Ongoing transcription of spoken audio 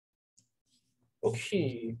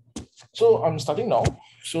Okay, so I'm starting now.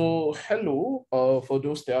 So hello, for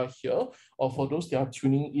those that are here or for those that are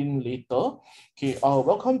tuning in later. Okay,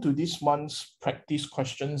 welcome to this month's practice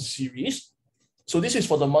questions series. So this is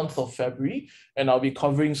for the month of February, and I'll be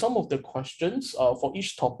covering some of the questions for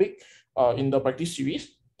each topic in the practice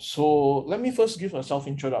series. So let me first give a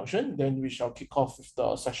self-introduction, then we shall kick off with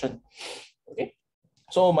the session. Okay.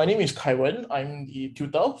 So my name is Kaiwen. I'm the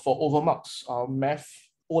tutor for Overmarks Math,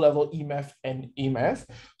 O-Level E-Math and A-Math.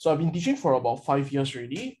 So I've been teaching for about 5 years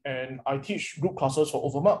already, and I teach group classes for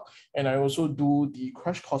Overmark, and I also do the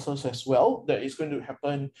crash courses as well. That is going to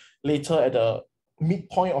happen later at the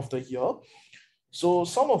midpoint of the year. So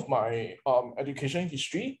some of my education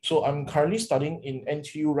history. So I'm currently studying in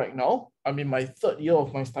NTU right now. I'm in my 3rd year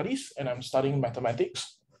of my studies, and I'm studying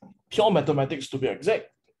mathematics, pure mathematics to be exact.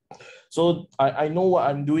 So I know what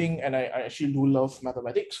I'm doing, and I actually do love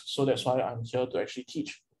mathematics. So that's why I'm here to actually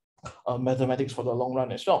teach mathematics for the long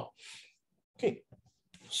run as well. Okay,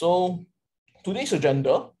 so today's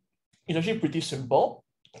agenda is actually pretty simple.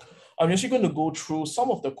 I'm actually going to go through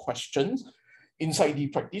some of the questions inside the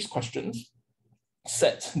practice questions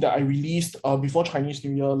set that I released before Chinese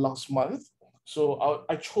New Year last month. So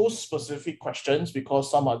I chose specific questions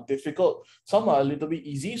because some are difficult, some are a little bit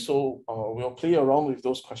easy. So we'll play around with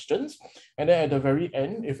those questions. And then at the very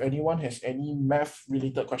end, if anyone has any math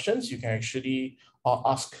related questions, you can actually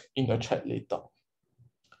ask in the chat later.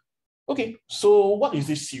 Okay, so what is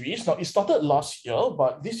this series? Now, it started last year,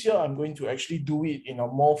 but this year I'm going to actually do it in a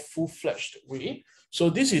more full-fledged way. So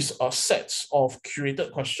this is a set of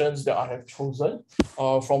curated questions that I have chosen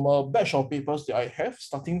from a batch of papers that I have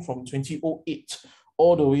starting from 2008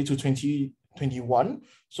 all the way to 2021.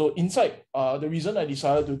 So inside, the reason I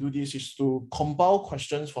decided to do this is to compile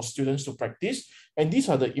questions for students to practice. And these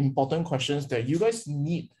are the important questions that you guys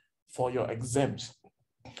need for your exams.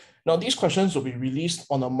 Now, these questions will be released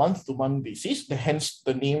on a month-to-month basis, hence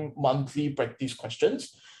the name monthly practice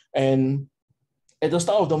questions. And at the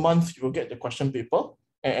start of the month, you will get the question paper.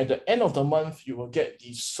 And at the end of the month, you will get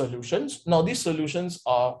these solutions. Now, these solutions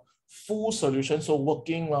are full solutions, so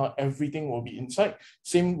working, everything will be inside.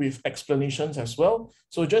 Same with explanations as well.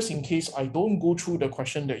 So just in case I don't go through the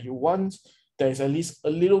question that you want, there is at least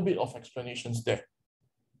a little bit of explanations there.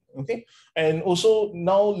 Okay, and also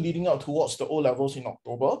now leading up towards the O-levels in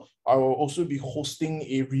October, I will also be hosting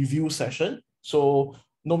a review session. So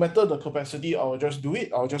no matter the capacity, I will just do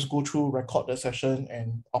it. I'll just go through, record the session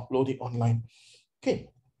and upload it online. Okay,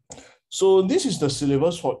 so this is the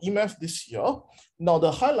syllabus for eMath this year. Now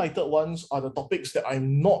the highlighted ones are the topics that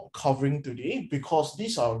I'm not covering today because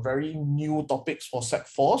these are very new topics for Sec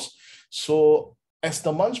 4s. So as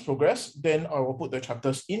the months progress, then I will put the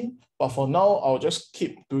chapters in. But for now, I'll just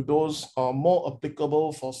keep to those more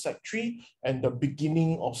applicable for Sec 3 and the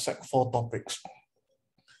beginning of Sec 4 topics.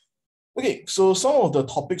 Okay, so some of the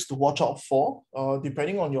topics to watch out for,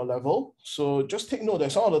 depending on your level. So just take note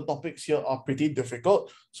that some of the topics here are pretty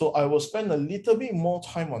difficult. So I will spend a little bit more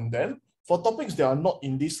time on them. For topics that are not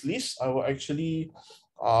in this list, I will actually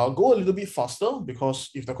go a little bit faster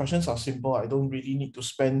because if the questions are simple, I don't really need to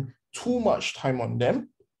spend too much time on them.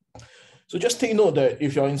 So just take note that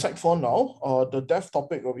if you're in Sec 4 now, the dev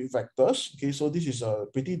topic will be vectors. Okay, so this is a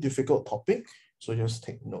pretty difficult topic. So just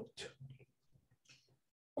take note.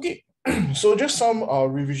 Okay, so just some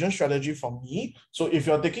revision strategy from me. So if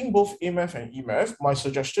you're taking both A-Math and E-Math, my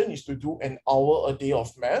suggestion is to do an hour a day of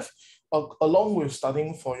math, along with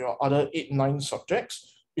studying for your other 8, 9 subjects.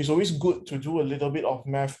 It's always good to do a little bit of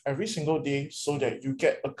math every single day so that you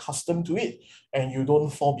get accustomed to it and you don't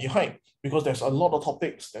fall behind because there's a lot of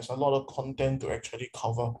topics, there's a lot of content to actually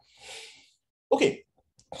cover. Okay,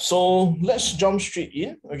 so let's jump straight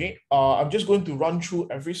in. Okay, I'm just going to run through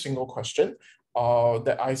every single question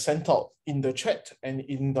that I sent out in the chat and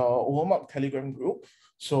in the Overmark Telegram group.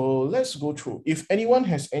 So let's go through. If anyone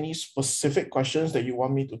has any specific questions that you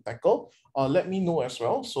want me to tackle, let me know as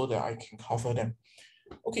well so that I can cover them.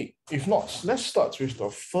 Okay, if not, let's start with the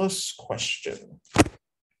first question.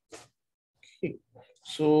 Okay,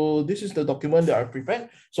 so this is the document that I've prepared.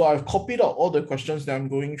 So I've copied out all the questions that I'm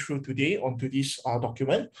going through today onto this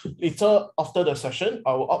document. Later, after the session,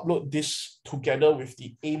 I will upload this together with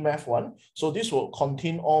the A-Math one. So this will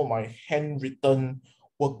contain all my handwritten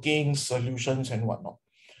working solutions and whatnot.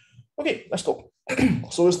 Okay, let's go.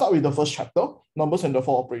 So we'll start with the first chapter, numbers and the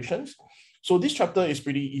 4 operations. So this chapter is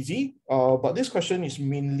pretty easy, but this question is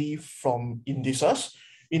mainly from indices.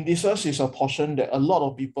 Indices is a portion that a lot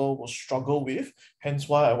of people will struggle with, hence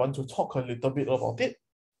why I want to talk a little bit about it.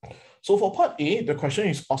 So for part A, the question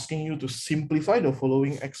is asking you to simplify the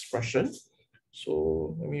following expression.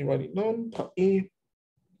 So let me write it down. Part A,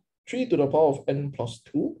 3 to the power of n plus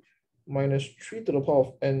 2 minus 3 to the power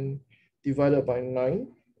of n divided by 9,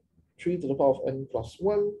 3 to the power of n plus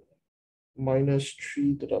 1 minus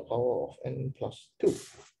 3 to the power of n plus 2.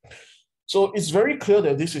 So it's very clear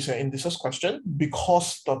that this is an indices question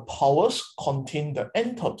because the powers contain the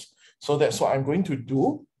n terms. So that's what I'm going to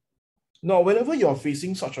do. Now, whenever you're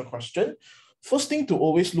facing such a question, first thing to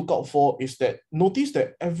always look out for is that notice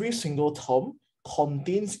that every single term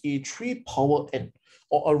contains a 3 power n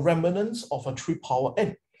or a remnant of a 3 power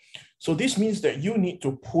n. So this means that you need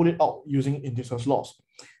to pull it out using indices laws.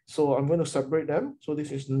 So I'm going to separate them. So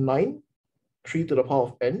this is 9, 3 to the power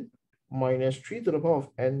of n minus 3 to the power of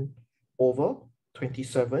n over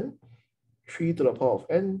 27, 3 to the power of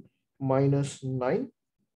n minus 9,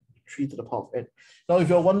 3 to the power of n. Now, if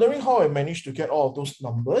you're wondering how I managed to get all of those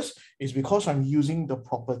numbers, it's because I'm using the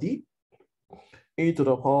property a to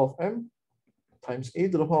the power of m times a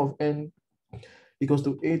to the power of n equals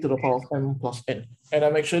to a to the power of m plus n. And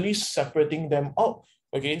I'm actually separating them out.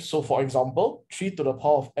 Okay, so for example, 3 to the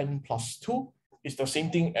power of n plus 2 is the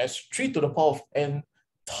same thing as 3 to the power of n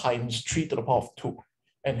times 3 to the power of 2,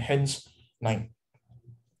 and hence 9.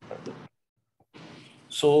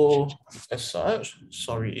 So as such,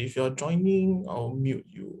 sorry, if you're joining, I'll mute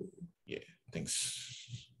you. Yeah,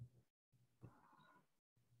 thanks.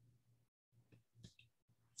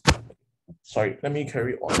 Sorry, let me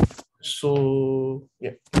carry on. So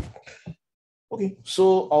yeah. Okay,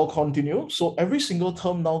 so I'll continue. So every single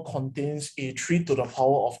term now contains a 3 to the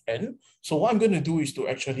power of n. So what I'm going to do is to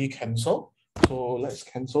actually cancel. So let's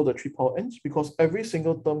cancel the 3 power n's because every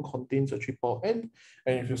single term contains a 3 power n.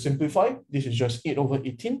 And if you simplify, this is just 8 over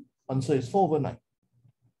 18. Answer is 4 over 9.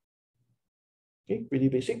 Okay, really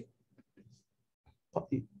basic. Part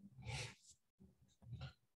A.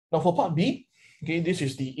 Now for part B, okay, this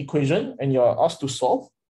is the equation and you're asked to solve.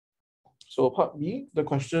 So part B, the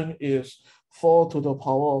question is 4 to the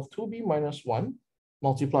power of 2b minus 1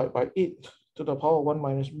 multiplied by 8 to the power of 1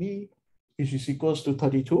 minus b, which is equals to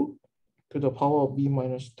 32 to the power of b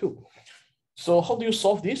minus 2. So how do you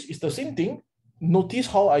solve this? It's the same thing. Notice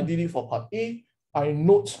how I did it for part A. I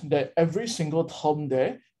note that every single term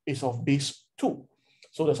there is of base 2.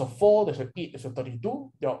 So there's a 4, there's an 8, there's a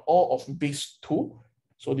 32. They are all of base 2.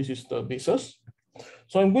 So this is the bases.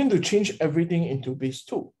 So I'm going to change everything into base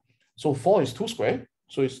 2. So 4 is 2 squared.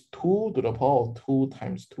 So it's 2 to the power of 2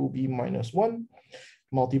 times 2b minus 1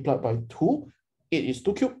 multiplied by 2. 8 is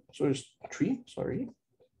 2 cubed. So it's 3, sorry.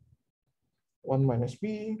 1 minus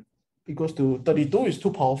b equals to 32 is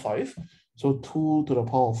 2 power 5. So 2 to the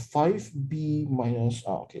power of 5b minus,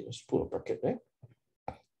 okay, let's put a bracket there.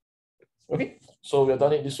 Okay, so we have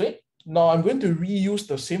done it this way. Now I'm going to reuse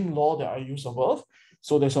the same law that I used above.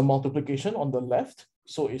 So there's a multiplication on the left.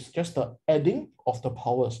 So it's just the adding of the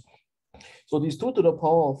powers. So this 2 to the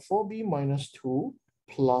power of 4b minus 2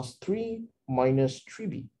 plus 3 minus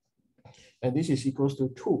 3b. And this is equals to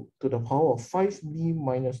 2 to the power of 5b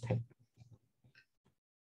minus 10.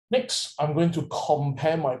 Next, I'm going to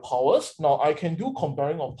compare my powers. Now I can do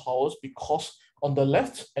comparing of powers because on the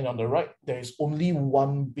left and on the right, there is only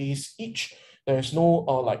one base each. There is no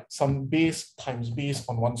like some base times base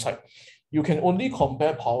on one side. You can only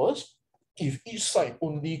compare powers if each side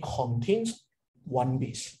only contains one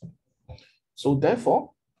base. So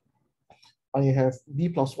therefore, I have b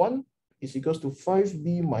plus 1 is equals to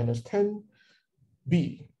 5b minus 10.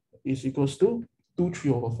 B is equals to 2,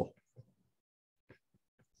 3 over 4.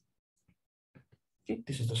 Okay,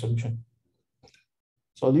 this is the solution.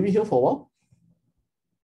 So I'll leave it here for a while.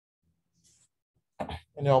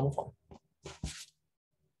 And then I'll move on.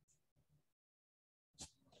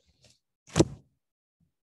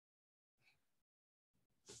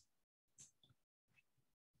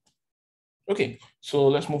 Okay, so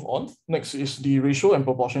let's move on. Next is the ratio and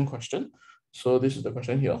proportion question. So this is the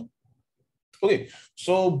question here. Okay,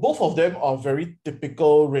 so both of them are very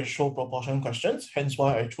typical ratio proportion questions, hence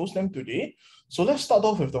why I chose them today. So let's start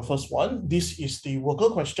off with the first one. This is the worker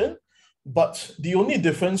question, but the only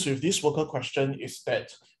difference with this worker question is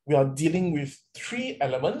that we are dealing with 3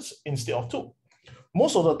 elements instead of 2.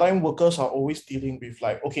 Most of the time, workers are always dealing with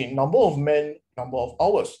like, okay, number of men, number of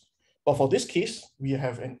hours. But for this case, we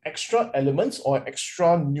have an extra element or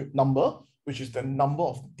extra new number, which is the number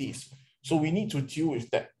of days. So we need to deal with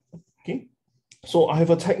that, okay? So I have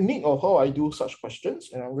a technique of how I do such questions,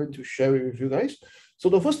 and I'm going to share it with you guys. So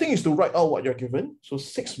the first thing is to write out what you're given. So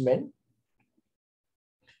 6 men,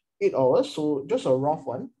 8 hours, so just a rough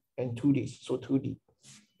one, and 2 days, so 2D.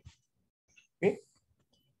 Okay.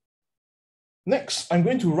 Next, I'm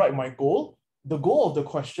going to write my goal. The goal of the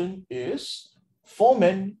question is 4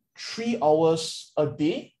 men, 3 hours a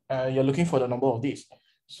day. You're looking for the number of days.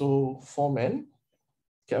 So 4 men.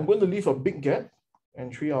 Okay, I'm going to leave a big gap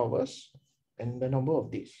and 3 hours and the number of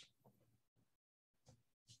days.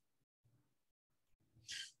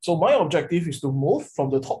 So my objective is to move from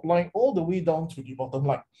the top line all the way down to the bottom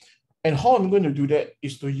line. And how I'm going to do that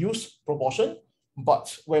is to use proportion.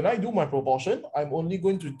 But when I do my proportion, I'm only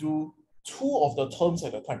going to do 2 of the terms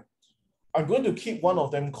at a time. I'm going to keep one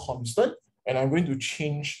of them constant and I'm going to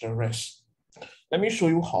change the rest. Let me show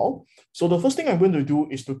you how. So the first thing I'm going to do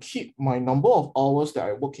is to keep my number of hours that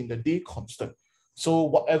I work in the day constant. So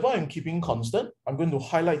whatever I'm keeping constant, I'm going to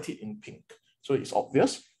highlight it in pink. So it's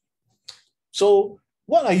obvious. So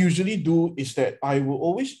what I usually do is that I will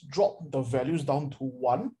always drop the values down to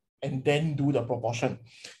 1 and then do the proportion.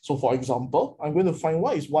 So for example, I'm going to find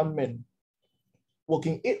what is 1 man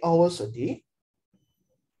working 8 hours a day.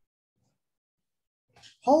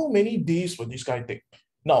 How many days will this guy take?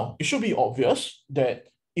 Now, it should be obvious that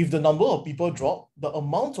if the number of people drop, the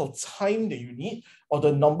amount of time that you need or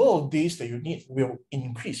the number of days that you need will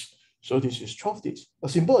increase. So this is 12 days. A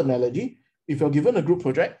simple analogy, if you're given a group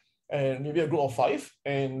project and maybe a group of 5,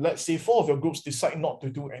 and let's say 4 of your groups decide not to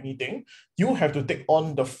do anything, you have to take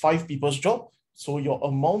on the 5 people's job. So your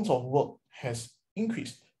amount of work has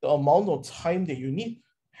increased. The amount of time that you need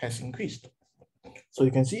has increased. So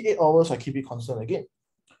you can see 8 hours, I keep it constant again.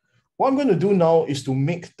 What I'm going to do now is to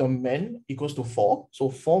make the men equals to 4. So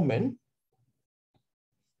 4 men.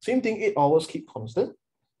 Same thing, 8 hours, keep constant.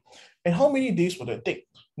 And how many days will that take?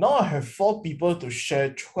 Now I have 4 people to share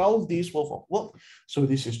 12 days worth of work. So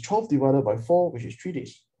this is 12 divided by 4, which is 3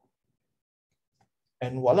 days.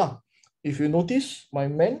 And voila. If you notice, my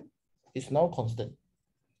men is now constant.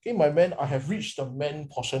 Okay, my men, I have reached the men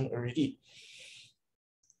portion already.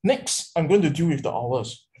 Next, I'm going to deal with the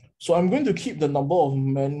hours. So I'm going to keep the number of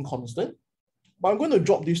men constant, but I'm going to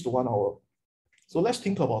drop this to 1 hour. So let's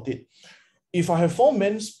think about it. If I have 4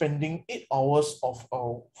 men spending 8 hours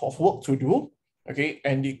of work to do, okay,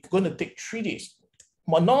 and it's going to take 3 days,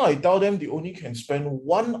 but now I tell them they only can spend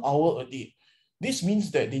 1 hour a day. This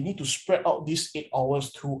means that they need to spread out these 8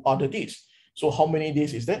 hours to other days. So how many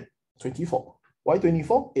days is that? 24. Why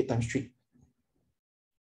 24? 8 times 3.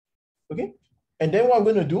 Okay, and then what I'm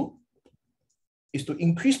going to do is to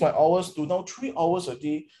increase my hours to now 3 hours a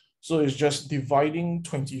day. So it's just dividing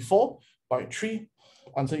 24 by 3.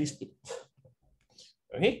 Answer is 8.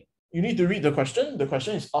 Okay, you need to read the question. The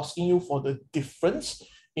question is asking you for the difference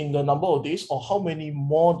in the number of days or how many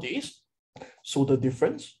more days. So the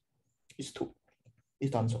difference is 2.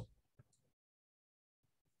 Is the answer.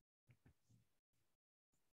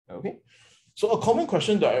 Okay, so a common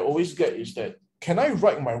question that I always get is that, can I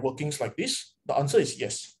write my workings like this? The answer is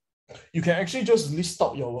yes. You can actually just list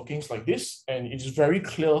out your workings like this, and it is very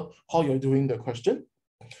clear how you're doing the question.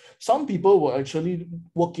 Some people will actually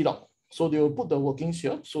work it out. So they will put the workings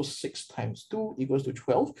here. So 6 times 2 equals to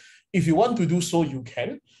 12. If you want to do so, you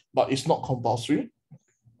can, but it's not compulsory.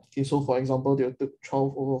 Okay, so for example, they'll take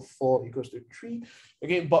 12 over 4 equals to 3.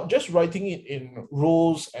 Okay, but just writing it in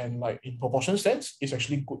rows and like in proportion sense is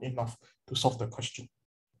actually good enough to solve the question.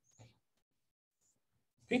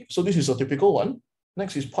 Okay, so this is a typical one.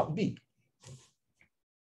 Next is part B.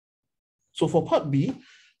 So for part B,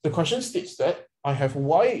 the question states that I have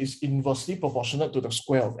y is inversely proportionate to the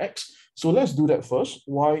square of x. So let's do that first.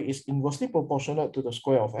 Y is inversely proportionate to the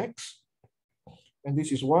square of x. And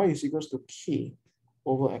this is y is equals to k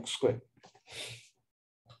over x squared.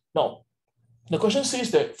 Now, the question says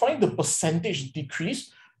that find the percentage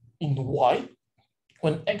decrease in y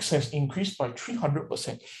when x has increased by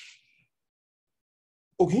 300%.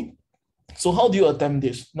 Okay, so how do you attempt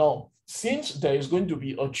this? Now, since there is going to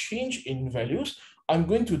be a change in values, I'm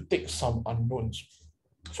going to take some unknowns.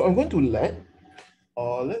 So I'm going to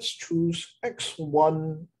let's choose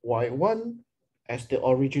x1, y1 as the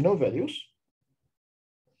original values,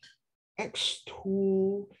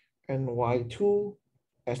 x2 and y2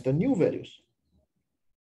 as the new values.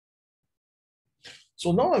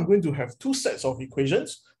 So now I'm going to have 2 sets of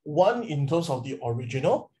equations, one in terms of the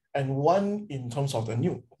original and one in terms of the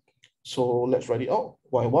new. So let's write it out.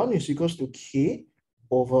 Y1 is equals to k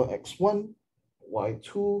over x1.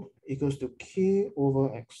 Y2 equals to k over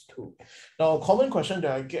x2. Now, a common question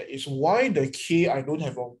that I get is why the k I don't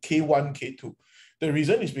have a k1, k2? The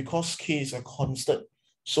reason is because k is a constant.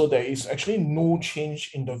 So there is actually no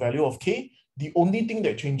change in the value of k. The only thing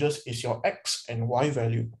that changes is your x and y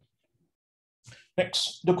value.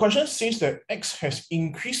 Next, the question says that x has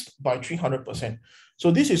increased by 300%.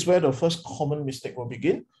 So this is where the first common mistake will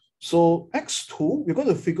begin. So x2, we're going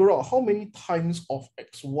to figure out how many times of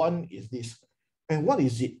x1 is this. And what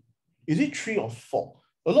is it? Is it 3 or 4?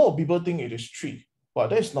 A lot of people think it is 3, but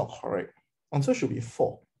that is not correct. Answer should be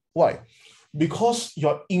 4. Why? Because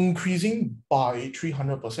you're increasing by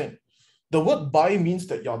 300%. The word by means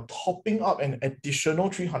that you're topping up an additional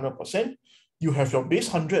 300%. You have your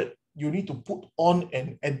base 100. You need to put on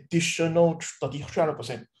an additional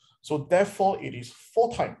 300%. So therefore, it is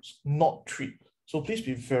 4 times, not 3. So please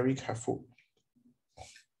be very careful.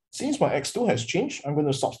 Since my x2 has changed, I'm going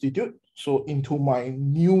to substitute. So into my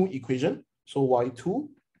new equation, so y2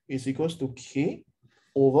 is equals to k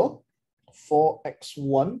over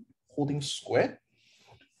 4x1 holding square.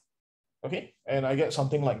 Okay, and I get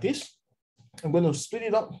something like this. I'm going to split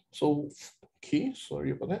it up. So k,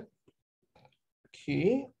 sorry about that,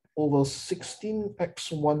 k over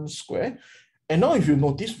 16x1 square. And now if you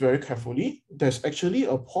notice very carefully, there's actually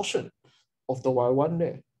a portion of the y1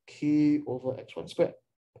 there, k over x1 squared.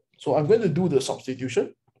 So I'm going to do the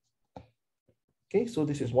substitution. Okay, so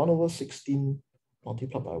this is 1 over 16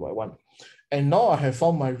 multiplied by y1. And now I have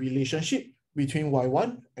found my relationship between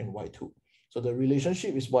y1 and y2. So the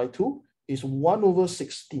relationship is y2 is 1 over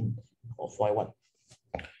 16 of y1.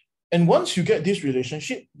 And once you get this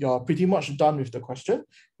relationship, you're pretty much done with the question.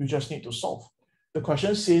 You just need to solve. The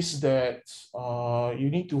question says that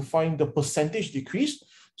you need to find the percentage decrease.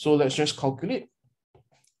 So let's just calculate.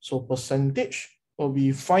 So percentage will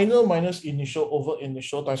be final minus initial over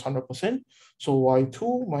initial times 100%. So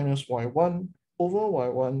y2 minus y1 over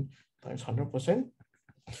y1 times 100%.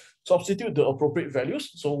 Substitute the appropriate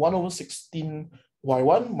values. So 1 over 16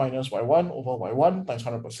 y1 minus y1 over y1 times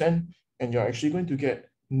 100%. And you're actually going to get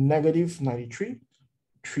negative 93,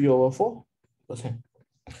 3 over 4%.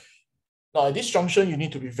 Now at this junction, you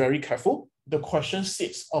need to be very careful. The question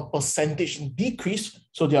states a percentage decrease.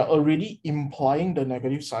 So they are already implying the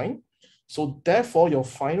negative sign. So therefore, your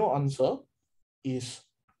final answer is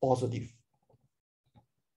positive.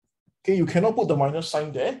 Okay, you cannot put the minus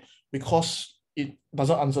sign there because it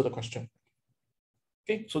doesn't answer the question.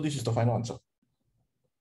 Okay, so this is the final answer.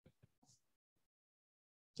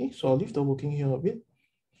 Okay, so I'll leave the working here a bit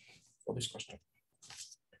for this question.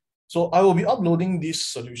 So I will be uploading these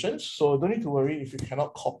solutions, so don't need to worry if you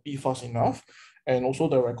cannot copy fast enough, and also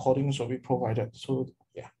the recordings will be provided. So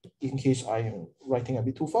yeah, in case I am writing a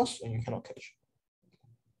bit too fast and you cannot catch.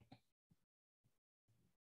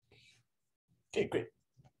 Okay, great.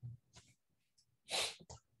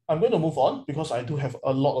 I'm going to move on because I do have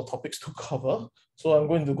a lot of topics to cover. So I'm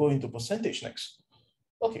going to go into percentage next.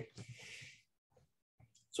 Okay.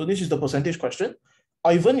 So this is the percentage question.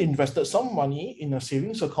 Ivan invested some money in a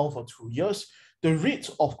savings account for 2 years. The rate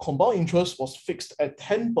of compound interest was fixed at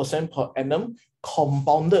 10% per annum,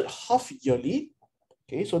 compounded half yearly.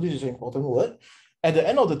 Okay, so this is an important word. At the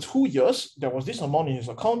end of the 2 years, there was this amount in his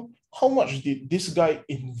account. How much did this guy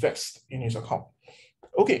invest in his account?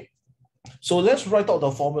 Okay, so let's write out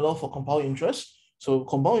the formula for compound interest. So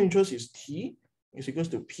compound interest is T is equals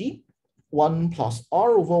to P, 1 plus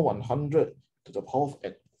R over 100 to the power of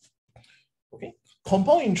N. Okay,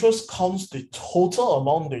 compound interest counts the total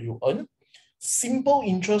amount that you earn. Simple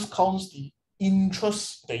interest counts the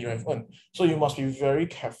interest that you have earned. So you must be very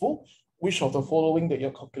careful which of the following that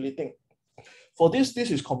you're calculating. For this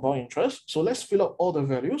is compound interest. So let's fill up all the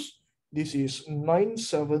values. This is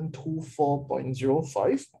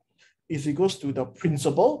 9724.05 is equals to the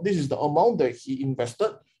principal. This is the amount that he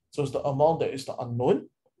invested. So it's the amount that is the unknown.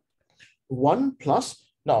 1 plus,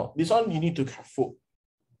 now this one you need to be careful.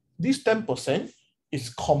 This 10%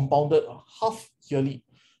 is compounded half yearly.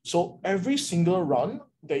 So every single run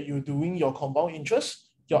that you're doing your compound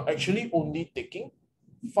interest, you're actually only taking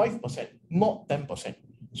 5%, not 10%.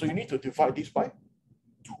 So you need to divide this by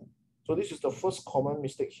 2. So this is the first common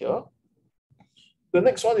mistake here. The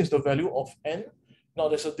next one is the value of N. Now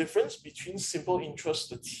there's a difference between simple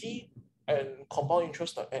interest, the T, and compound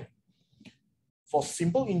interest, the N. For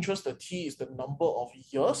simple interest, the T is the number of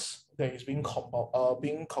years that is being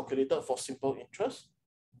calculated for simple interest.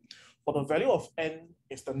 For the value of N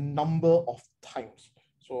is the number of times.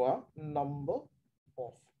 So number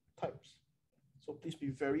of times. So please be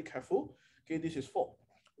very careful. Okay, this is 4.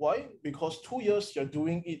 Why? Because 2 years, you're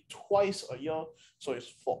doing it twice a year, so it's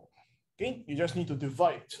 4. Okay, you just need to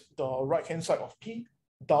divide the right-hand side of P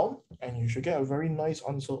down, and you should get a very nice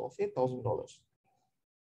answer of $8,000.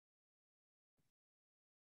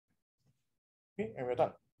 Okay, and we're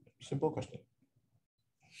done. Simple question.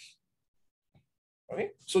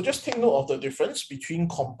 Okay, so just take note of the difference between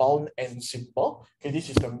compound and simple. Okay, this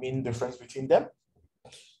is the main difference between them.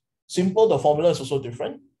 Simple, the formula is also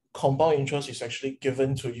different. Compound interest is actually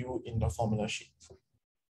given to you in the formula sheet.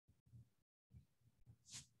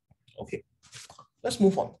 Okay, let's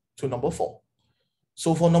move on to number 4.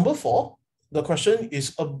 So for number 4, the question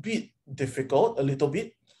is a bit difficult, a little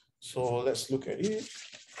bit. So let's look at it.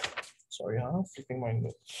 Sorry, flipping my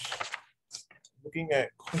notes. Looking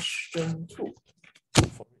at question 2.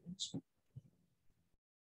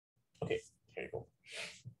 Okay, here you go.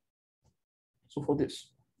 So for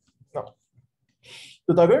this, now,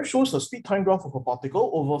 the diagram shows the speed time graph of a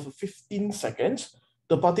particle over 15 seconds.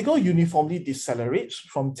 The particle uniformly decelerates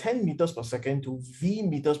from 10 meters per second to v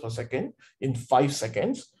meters per second in 5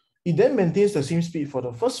 seconds. It then maintains the same speed for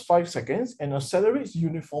the first 5 seconds and accelerates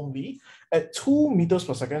uniformly at 2 meters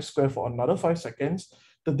per second square for another 5 seconds.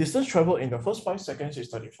 The distance traveled in the first 5 seconds is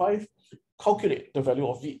 35. Calculate the value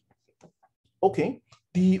of v. Okay,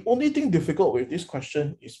 the only thing difficult with this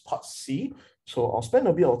question is part C. So I'll spend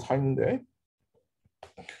a bit of time there.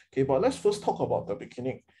 Okay, but let's first talk about the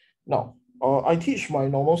beginning. Now, I teach my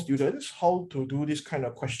normal students how to do this kind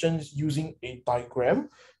of questions using a diagram.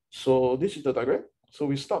 So this is the diagram. So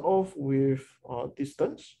we start off with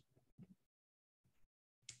distance,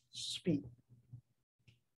 speed,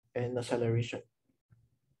 and acceleration.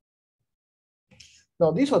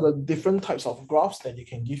 Now, these are the different types of graphs that they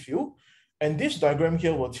can give you. And this diagram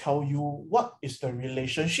here will tell you what is the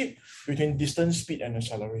relationship between distance, speed, and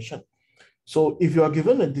acceleration. So if you are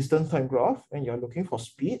given a distance time graph and you're looking for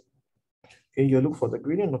speed, okay, you look for the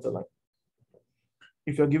gradient of the line.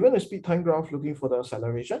 If you're given a speed time graph looking for the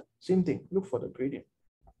acceleration, same thing, look for the gradient.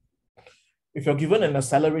 If you're given an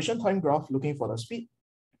acceleration time graph looking for the speed,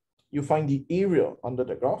 you find the area under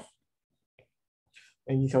the graph.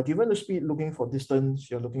 And if you're given the speed looking for distance,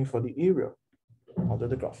 you're looking for the area under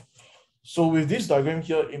the graph. So with this diagram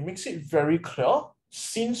here, it makes it very clear,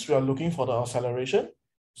 since we are looking for the acceleration,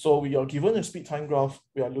 so we are given a speed time graph,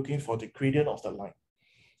 we are looking for the gradient of the line.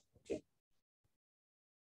 Okay.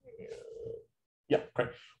 Yeah,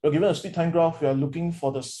 correct. We're given a speed time graph, we are looking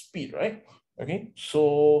for the speed, right? Okay,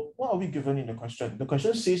 so what are we given in the question? The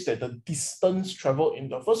question says that the distance traveled in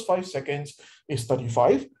the first 5 seconds is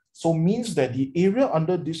 35. So means that the area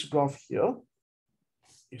under this graph here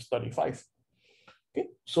is 35. Okay,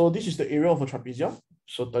 so this is the area of a trapezium.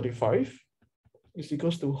 So 35 is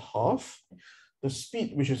equals to half the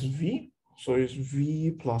speed, which is v. So it's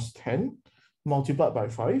v plus 10 multiplied by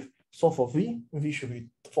 5. So for v should be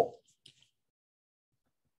 4.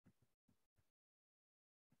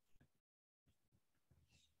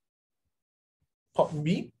 Part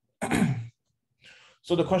B.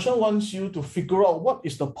 So the question wants you to figure out what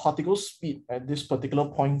is the particle speed at this particular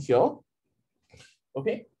point here.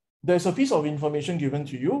 Okay, there's a piece of information given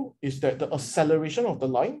to you is that the acceleration of the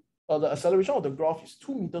line, the acceleration of the graph is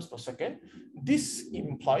 2 meters per second. This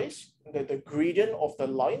implies that the gradient of the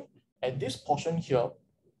line at this portion here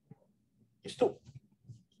is 2.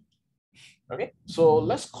 Okay, so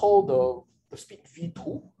let's call the speed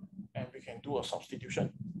v2 and we can do a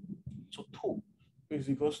substitution. So 2 is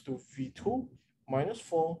equals to v2 minus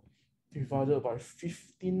 4 divided by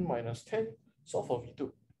 15 minus 10. So for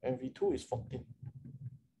v2, and v2 is 14.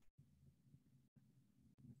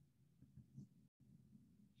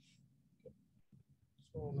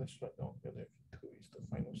 So let's write down here that v2 is the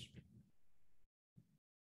final speed.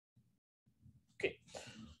 Okay,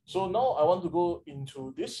 so now I want to go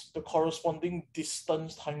into this, the corresponding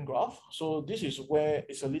distance time graph. So this is where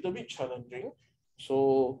it's a little bit challenging.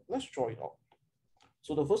 So let's draw it out.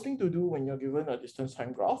 So the first thing to do when you're given a distance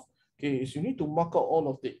time graph, okay, is you need to mark out all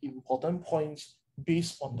of the important points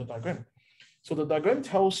based on the diagram. So the diagram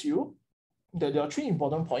tells you that there are 3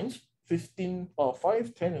 important points,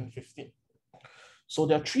 5, 10, and 15. So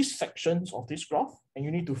there are 3 sections of this graph, and you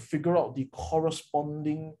need to figure out the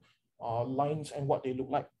corresponding lines and what they look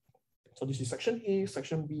like. So this is section A,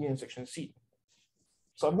 section B, and section C.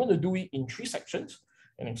 So I'm going to do it in 3 sections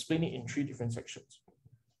and explain it in 3 different sections.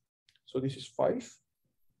 So this is 5,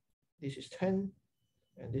 this is 10,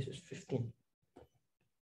 and this is 15.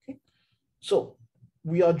 Okay, so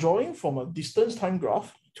we are drawing from a distance time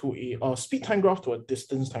graph to a speed time graph to a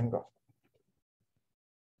distance time graph.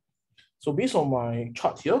 So based on my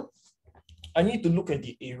chart here, I need to look at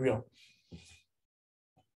the area.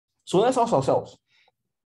 So let's ask ourselves,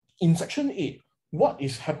 in section A, what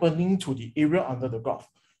is happening to the area under the graph?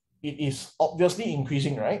 It is obviously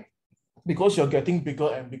increasing, right? Because you're getting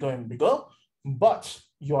bigger and bigger and bigger, but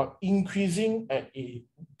you are increasing at a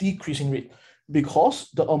decreasing rate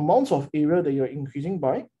because the amount of area that you're increasing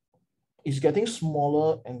by is getting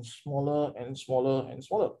smaller and smaller and smaller and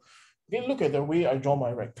smaller. Okay, look at the way I draw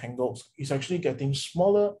my rectangles. It's actually getting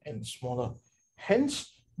smaller and smaller.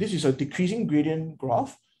 Hence, this is a decreasing gradient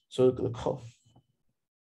graph. So the curve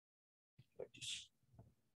like this.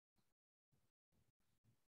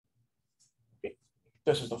 Okay,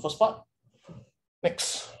 this is the first part.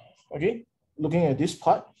 Next, okay, looking at this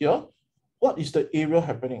part here, what is the area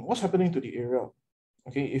happening? What's happening to the area?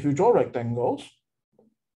 Okay, if you draw rectangles,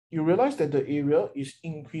 you realize that the area is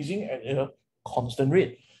increasing at a constant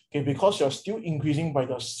rate, okay, because you're still increasing by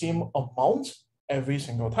the same amount every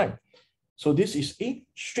single time. So this is a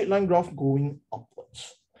straight line graph going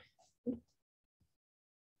upwards.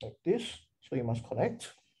 Like this, so you must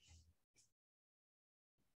connect.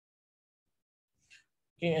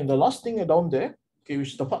 Okay, and the last thing down there, okay,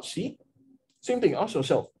 which is the part C, same thing, ask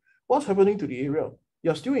yourself, what's happening to the area?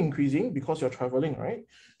 You're still increasing because you're traveling, right?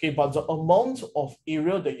 Okay, but the amount of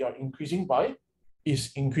area that you're increasing by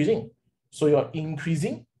is increasing. So you're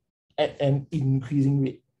increasing at an increasing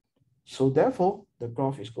rate. So therefore, the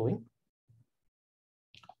graph is going.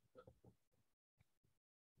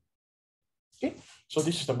 Okay, so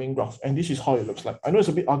this is the main graph, and this is how it looks like. I know it's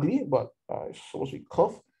a bit ugly, but it's supposed to be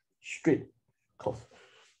curved, straight, curve.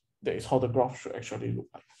 That is how the graph should actually look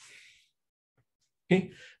like.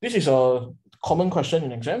 Okay, this is a common question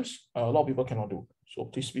in exams. A lot of people cannot do. So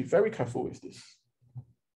please be very careful with this.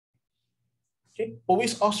 Okay,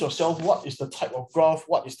 always ask yourself, what is the type of graph?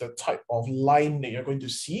 What is the type of line that you're going to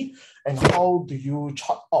see? And how do you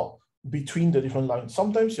chart out between the different lines?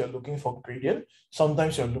 Sometimes you're looking for gradient.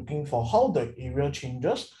 Sometimes you're looking for how the area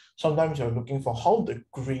changes. Sometimes you're looking for how the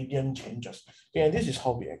gradient changes. Okay, and this is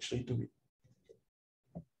how we actually do it.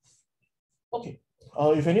 Okay.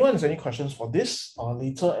 If anyone has any questions for this,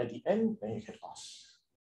 later at the end, then you can ask.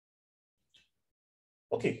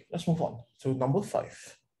 Okay, let's move on to number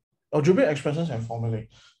 5. Algebraic expressions and formulae.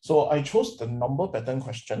 So I chose the number pattern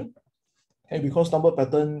question, okay, because number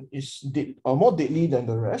pattern is more deadly than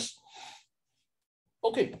the rest.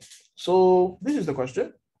 Okay, so this is the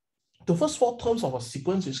question. The first 4 terms of a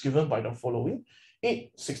sequence is given by the following: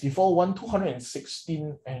 8, 64, 1,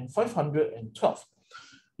 216, and 512.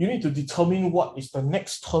 You need to determine what is the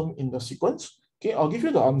next term in the sequence. Okay, I'll give you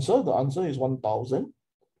the answer. The answer is 1000.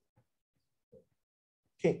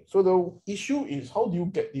 Okay, so the issue is, how do you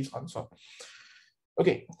get this answer?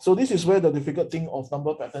 Okay, so this is where the difficult thing of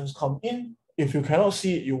number patterns come in. If you cannot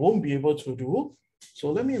see it, you won't be able to do.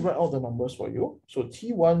 So let me write out the numbers for you. So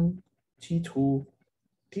T1, T2,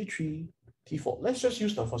 T3, T4. Let's just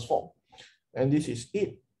use the first form. And this is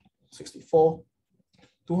 8, 64,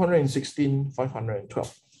 216,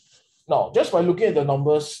 512. Now, just by looking at the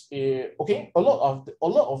numbers, okay, a lot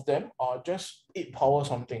of them are just 8 power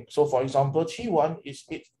something. So for example, T1 is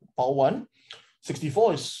 8 power 1,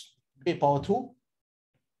 64 is 8 power 2,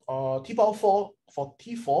 T power 4 for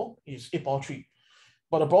T4 is 8 power 3.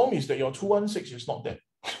 But the problem is that your 216 is not there.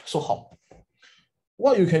 So how?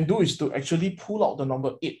 What you can do is to actually pull out the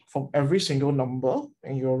number 8 from every single number,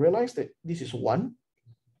 and you'll realize that this is 1,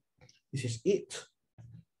 this is 8,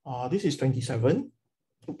 this is 27.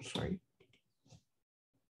 Oops, sorry.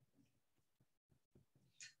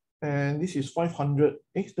 And this is 500.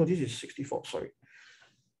 No, this is 64, sorry.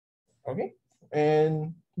 Okay,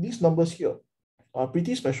 and these numbers here are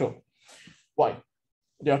pretty special. Why?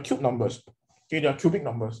 They are cube numbers. Okay, they are cubic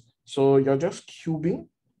numbers. So you're just cubing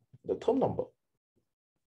the term number.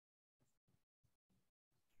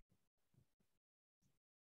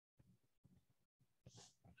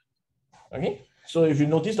 Okay, so if you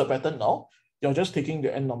notice the pattern now, you're just taking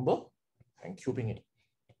the n number and cubing it.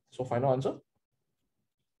 So final answer,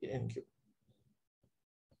 n cube.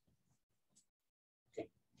 Okay.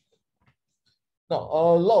 Now,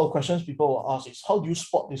 a lot of questions people will ask is, how do you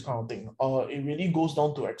spot this kind of thing? It really goes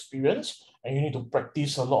down to experience, and you need to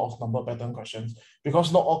practice a lot of number pattern questions,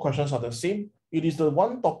 because not all questions are the same. It is the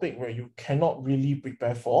one topic where you cannot really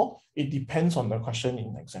prepare for. It depends on the question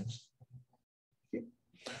in exams.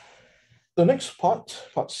 The next part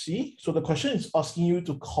C, so the question is asking you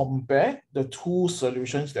to compare the 2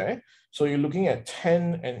 solutions there. So you're looking at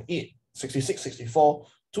 10 and 8, 66, 64,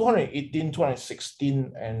 218,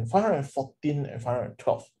 216, and 514 and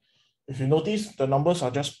 512. If you notice, the numbers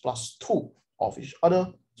are just plus 2 of each other.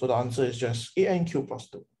 So the answer is just an cubed plus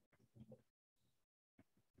 2.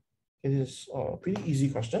 It is a pretty easy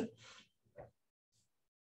question.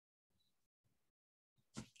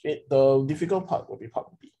 Okay, the difficult part will be part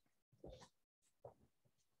B.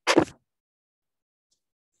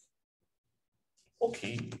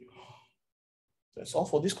 Okay, that's all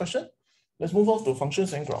for this question. Let's move on to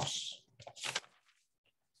functions and graphs.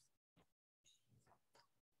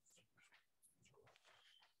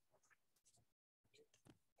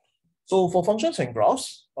 So for functions and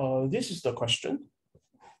graphs, this is the question.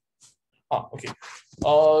 Okay.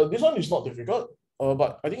 This one is not difficult,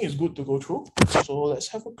 but I think it's good to go through. So let's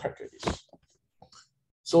have a crack at this.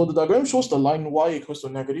 So the diagram shows the line y equals to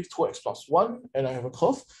negative 2x plus 1, and I have a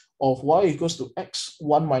curve of y equals to x,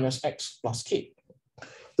 1 minus x plus k.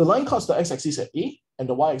 The line cuts the x-axis at A and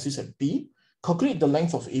the y-axis at B. Calculate the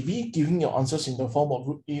length of AB, giving your answers in the form of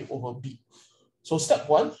root A over B. So step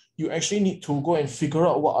 1, you actually need to go and figure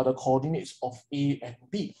out what are the coordinates of A and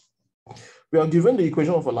B. We are given the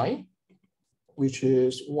equation of a line, which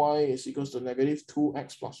is y is equals to negative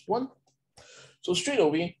 2x plus 1. So straight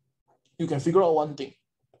away, you can figure out one thing.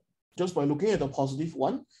 Just by looking at the positive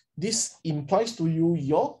 1, this implies to you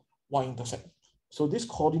your y-intercept. So this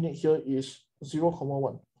coordinate here is 0,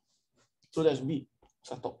 1. So that's B,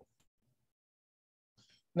 settled.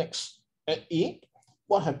 Next, at A,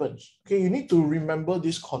 what happens? Okay, you need to remember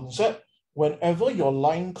this concept. Whenever your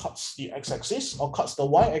line cuts the x-axis or cuts the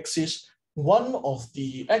y-axis, one of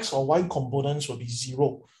the x or y components will be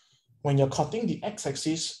 0. When you're cutting the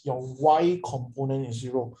x-axis, your y component is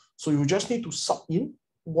 0. So you just need to sub in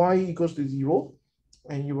y equals to 0,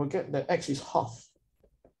 and you will get that x is half.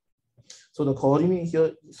 So the coordinate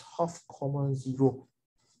here is half, 0.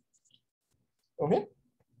 Okay.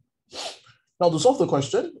 Now to solve the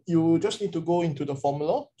question, you just need to go into the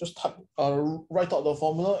formula, just type, write out the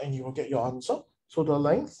formula, and you will get your answer. So the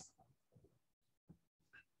length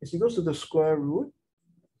is equals to the square root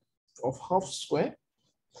of half square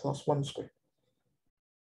plus 1 square.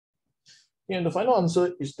 And the final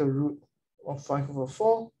answer is the root of 5 over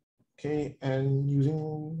 4. Okay, and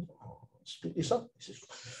using split this up, this is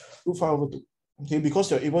root 5 over 2. Okay, because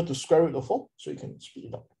you're able to square root the 4, so you can split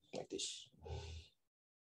it up like this.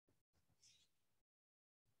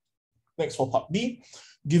 Next, for part B,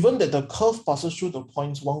 given that the curve passes through the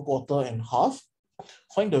points 1/4 and half,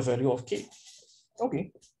 find the value of k.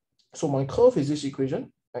 Okay, so my curve is this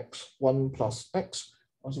equation, x1 plus x,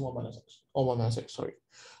 or 1 minus x, or 1 minus x, sorry.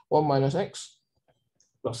 1 minus x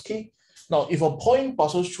plus k. Now, if a point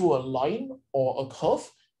passes through a line or a curve,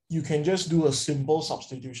 you can just do a simple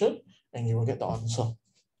substitution and you will get the answer.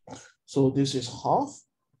 So this is half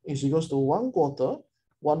is equals to 1/4,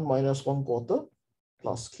 1 minus 1/4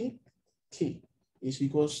 plus k. K is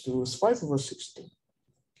equals to 5 over 16.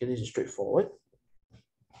 Okay, this is straightforward.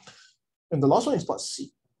 And the last one is part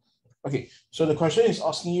C. Okay, so the question is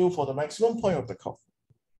asking you for the maximum point of the curve.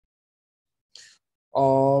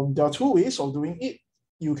 There are 2 ways of doing it.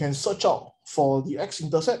 You can search out for the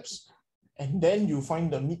x-intercepts, and then you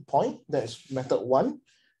find the midpoint. That's method 1.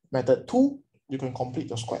 Method 2, you can complete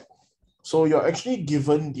the square. So you're actually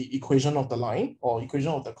given the equation of the line or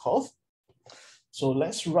equation of the curve. So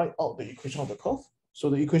let's write out the equation of the curve. So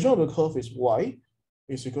the equation of the curve is y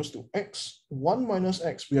is equals to x, 1 minus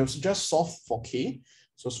x. We have just solved for k,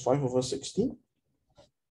 so it's 5 over 16.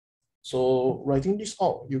 So writing this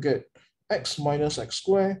out, you get x minus x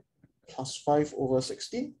squared plus 5 over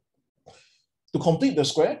 16. To complete the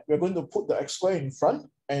square, we're going to put the x squared in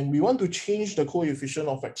front, and we want to change the coefficient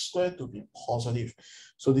of x squared to be positive.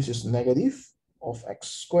 So this is negative of x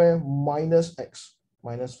squared minus x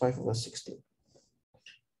minus 5 over 16.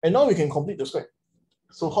 And now we can complete the square.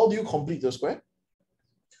 So how do you complete the square?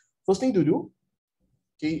 First thing to do,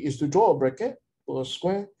 okay, is to draw a bracket for a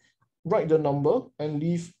square, write the number, and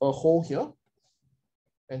leave a hole here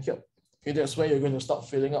and here. Okay, that's where you're going to start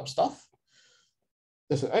filling up stuff.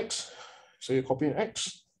 There's an x, so you copy an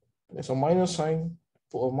x. There's a minus sign,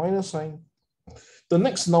 put a minus sign. The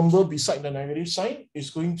next number beside the negative sign is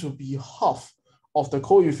going to be half of the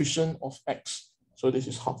coefficient of x. So this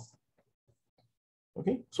is half.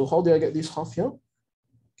 Okay, so how do I get this half here?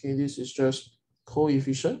 Okay, this is just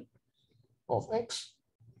coefficient of x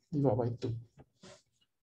divided by 2.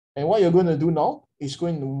 And what you're going to do now is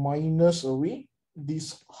going to minus away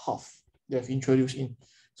this half that I've introduced in.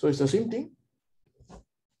 So it's the same thing,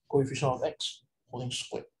 coefficient of x whole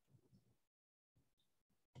squared.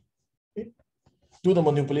 Okay. Do the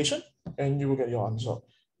manipulation and you will get your answer.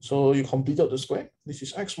 So you completed the square. This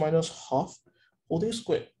is x minus half whole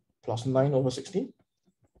squared plus 9 over 16.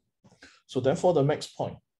 So therefore the max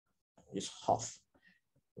point is half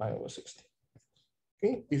 9 over 16.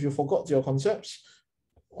 Okay, if you forgot your concepts,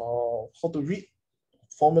 how to read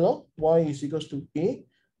formula, y is equals to a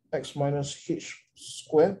x minus h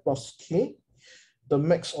squared plus k. The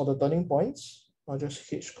max or the turning points are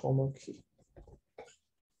just h comma k.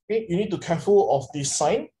 Okay, you need to be careful of this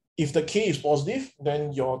sign. If the k is positive,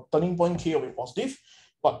 then your turning point k will be positive.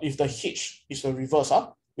 But if the h is the reverse,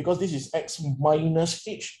 because this is x minus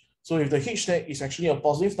h, so if the h there is actually a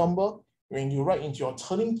positive number, when you write into your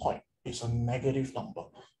turning point, it's a negative number.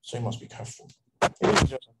 So you must be careful. This is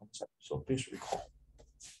just a concept, so please recall.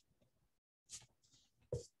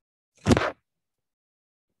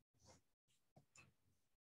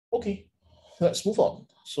 Okay, let's move on.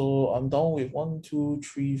 So I'm down with 1, 2,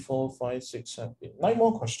 3, 4, 5, 6, 7, 8, 9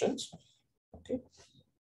 more questions. Okay.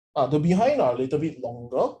 The behind are a little bit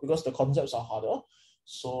longer because the concepts are harder.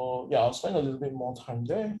 So yeah, I'll spend a little bit more time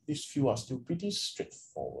there. These few are still pretty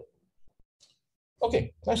straightforward.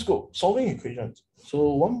 Okay, let's go. Solving equations.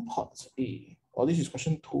 So one part A. This is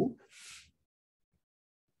question 2.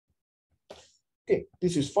 Okay,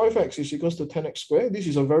 this is 5x is equals to 10x squared. This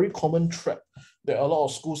is a very common trap that a lot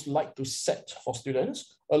of schools like to set for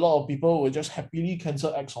students. A lot of people will just happily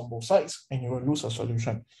cancel x on both sides and you will lose a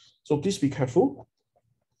solution. So please be careful.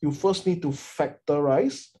 You first need to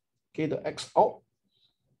factorize, okay, the x out.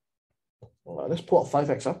 Let's pull out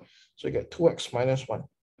 5x up. So you get 2x minus 1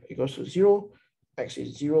 equals to 0, x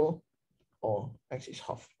is 0, or x is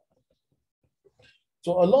half.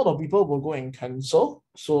 So a lot of people will go and cancel.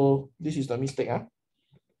 So this is the mistake.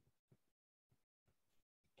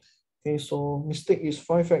 Okay, so mistake is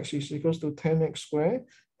 5x is equals to 10x squared.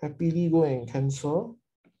 Happily go and cancel.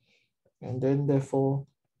 And then therefore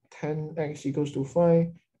 10x equals to 5,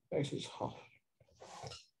 x is half.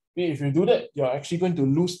 If you do that, you're actually going to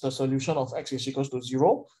lose the solution of x is equals to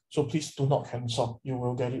 0. So please do not cancel. You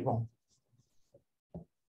will get it wrong.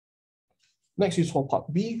 Next is for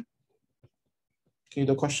part B. Okay,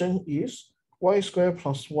 the question is y squared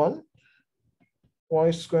plus 1,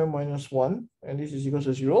 y squared minus 1, and this is equals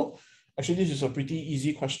to 0. Actually, this is a pretty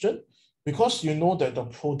easy question because you know that the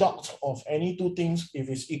product of any two things, if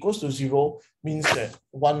it's equals to 0, means that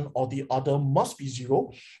one or the other must be 0.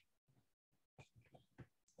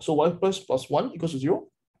 So y plus 1 equals to 0,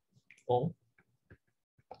 or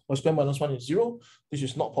y squared minus 1 is 0. This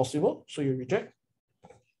is not possible, so you reject.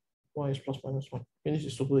 Y is plus minus 1. And this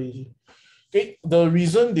is super easy. Okay, the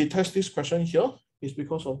reason they test this question here is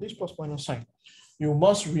because of this plus minus sign. You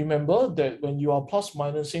must remember that when you are plus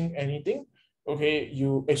minusing anything, okay,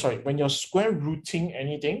 when you're square rooting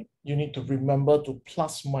anything, you need to remember to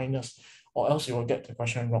plus minus, or else you will get the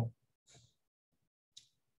question wrong.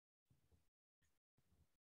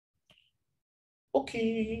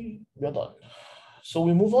 Okay, we're done. So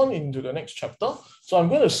we move on into the next chapter. So I'm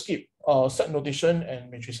going to skip set notation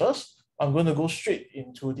and matrices. I'm going to go straight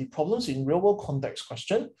into the problems in real world context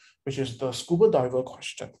question, which is the scuba diver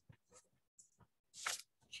question.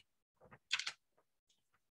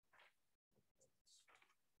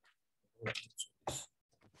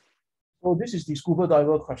 So this is the scuba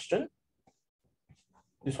diver question.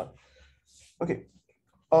 This one. Okay.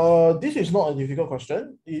 This is not a difficult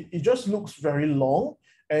question. It just looks very long.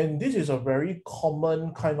 And this is a very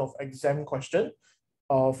common kind of exam question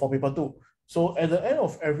for paper 2. So at the end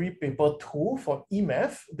of every paper 2 for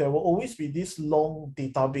eMath, there will always be this long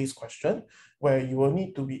database question where you will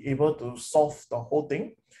need to be able to solve the whole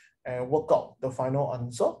thing and work out the final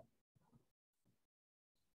answer.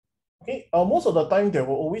 Okay, most of the time there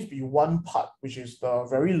will always be one part, which is the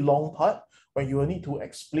very long part where you will need to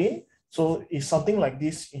explain. So it's something like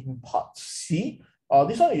this in part C.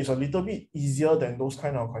 This one is a little bit easier than those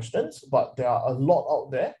kind of questions, but there are a lot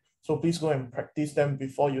out there. So please go and practice them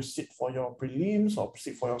before you sit for your prelims or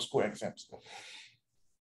sit for your school exams.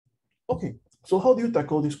 Okay, so how do you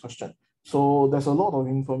tackle this question? So there's a lot of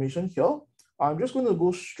information here. I'm just going to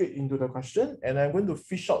go straight into the question and I'm going to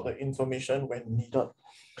fish out the information when needed.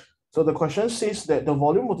 So the question says that the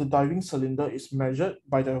volume of the diving cylinder is measured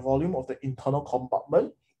by the volume of the internal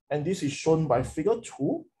compartment, and this is shown by figure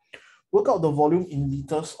 2. Work out the volume in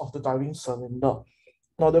liters of the diving cylinder.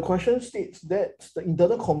 Now the question states that the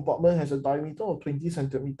internal compartment has a diameter of 20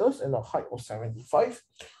 centimeters and a height of 75.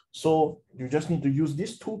 So you just need to use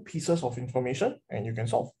these two pieces of information and you can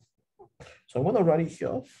solve. So I'm going to write it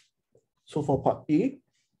here. So for part A,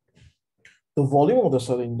 the volume of the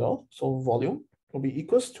cylinder, so volume, will be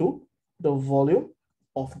equals to the volume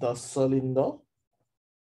of the cylinder.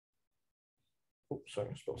 Oops, sorry,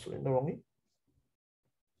 I spelled cylinder wrongly.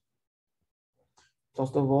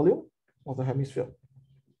 Plus the volume of the hemisphere.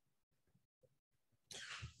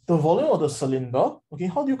 The volume of the cylinder, okay,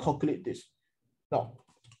 how do you calculate this? Now,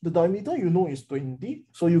 the diameter you know is 20,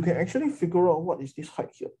 so you can actually figure out what is this height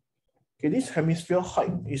here. Okay, this hemisphere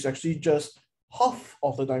height is actually just half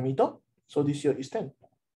of the diameter, so this here is 10.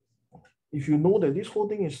 If you know that this whole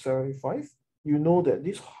thing is 75, you know that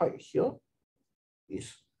this height here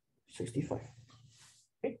is 65.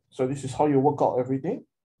 Okay, so this is how you work out everything.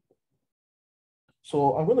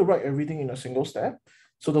 So I'm going to write everything in a single step.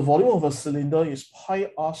 So the volume of a cylinder is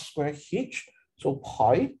pi r square h. So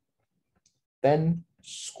pi 10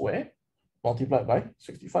 square multiplied by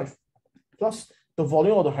 65 plus the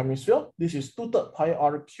volume of the hemisphere. This is 2/3 pi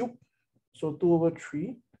r cubed. So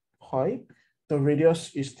 2/3 pi. The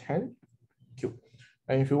radius is 10 cubed.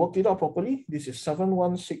 And if you work it out properly, this is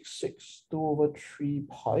 7166 2/3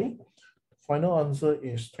 pi. Final answer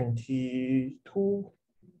is 22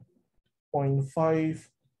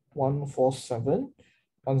 0.5147.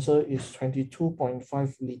 Answer is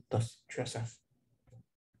 22.5 liters HSF.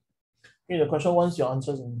 Okay, the question wants your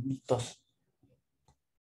answers in liters.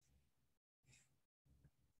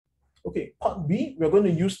 Okay, part B, we're going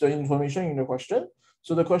to use the information in the question.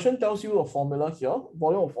 So the question tells you a formula here.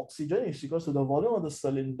 Volume of oxygen is equal to the volume of the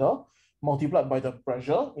cylinder multiplied by the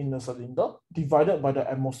pressure in the cylinder divided by the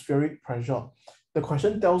atmospheric pressure. The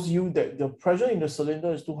question tells you that the pressure in the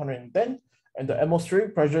cylinder is 210 and the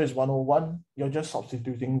atmospheric pressure is 101. You're just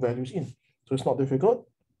substituting values in. So it's not difficult.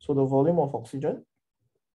 So the volume of oxygen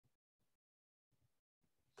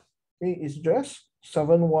is just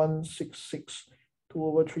 7166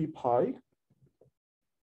 2/3 pi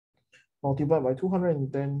multiplied by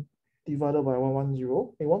 210 divided by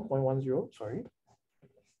 110, sorry.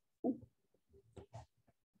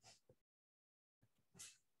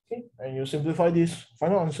 Okay, and you simplify this,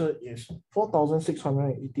 final answer is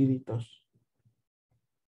 4,680 liters.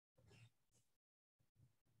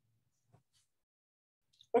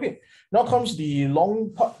 Okay, now comes the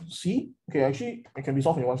long part C. Okay, actually, it can be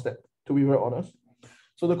solved in one step, to be very honest.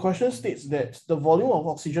 So the question states that the volume of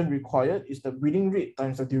oxygen required is the breathing rate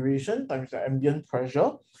times the duration times the ambient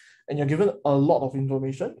pressure, and you're given a lot of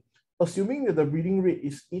information. Assuming that the breathing rate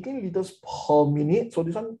is 18 liters per minute, so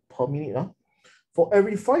this one per minute, for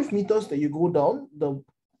every 5 meters that you go down, the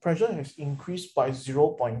pressure has increased by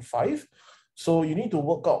 0.5. So you need to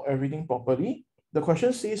work out everything properly. The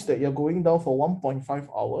question says that you're going down for 1.5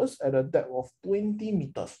 hours at a depth of 20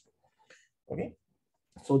 meters. Okay,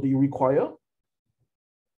 so do you require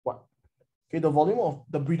what? Okay, the volume of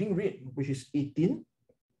the breathing rate, which is 18,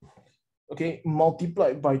 okay,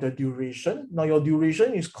 multiplied by the duration. Now your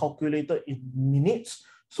duration is calculated in minutes.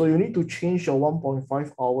 So you need to change your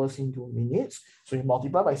 1.5 hours into minutes. So you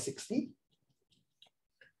multiply by 60.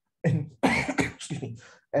 And excuse me.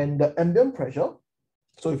 And the ambient pressure.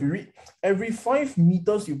 So if you read, every 5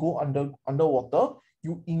 meters you go underwater,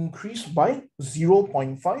 you increase by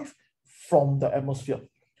 0.5 from the atmosphere.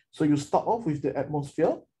 So you start off with the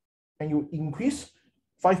atmosphere and you increase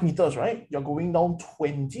 5 meters, right? You're going down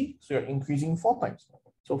 20, so you're increasing 4 times.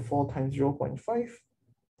 So 4 times 0.5.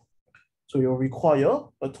 So you'll require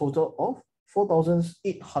a total of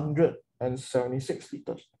 4,876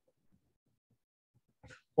 liters.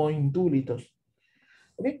 0.2 liters.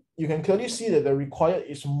 Okay, you can clearly see that the required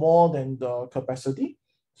is more than the capacity.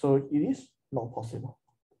 So it is not possible.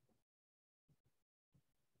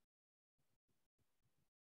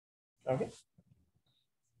 Okay.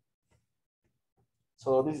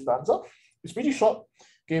 So this is the answer. It's pretty short,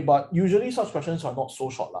 okay, but usually such questions are not so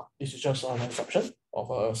short. This is just an exception of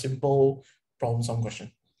a simple problem sum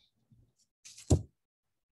question.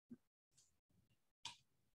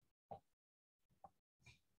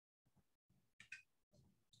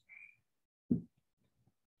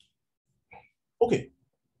 Okay,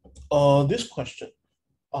 this question.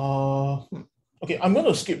 Okay, I'm going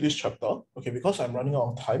to skip this chapter, okay, because I'm running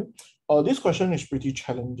out of time. This question is pretty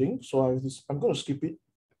challenging, so I'm going to skip it.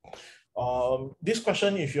 This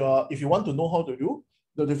question, if you want to know how to do,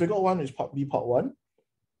 the difficult one is part B, part 1.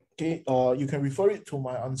 Okay, you can refer it to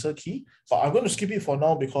my answer key, but I'm going to skip it for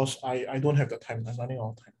now because I don't have the time. I'm running out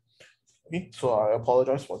of time. Okay, so I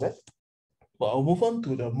apologize for that. But I'll move on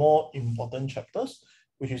to the more important chapters,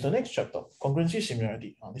 which is the next chapter, congruency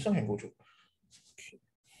similarity. This one can go through.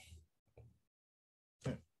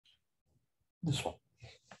 Okay. This one.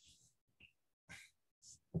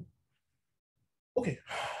 Okay,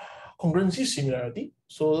 congruency similarity.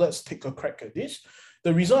 So let's take a crack at this.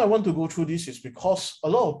 The reason I want to go through this is because a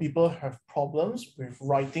lot of people have problems with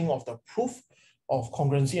writing of the proof of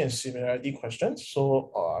congruency and similarity questions.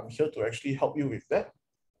 So I'm here to actually help you with that.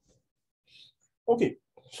 Okay,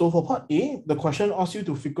 so for part A, the question asks you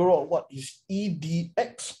to figure out what is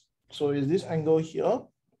EDX. So is this angle here?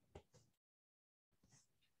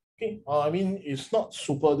 Okay, I mean, it's not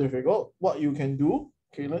super difficult. What you can do,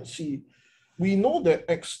 okay, let's see. We know that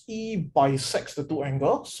XE bisects the two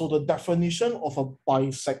angles. So the definition of a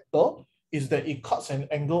bisector is that it cuts an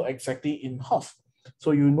angle exactly in half.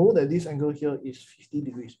 So you know that this angle here is 50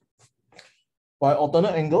 degrees. By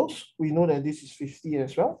alternate angles, we know that this is 50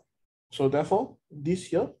 as well. So therefore, this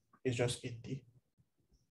here is just 80.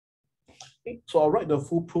 Okay, so I'll write the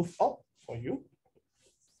full proof out for you.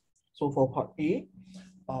 So for part A,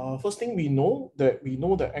 first thing we know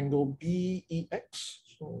the angle BEX.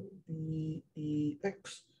 So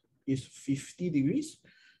BEX is 50 degrees.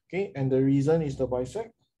 Okay, and the reason is the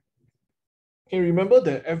bisect. Okay, remember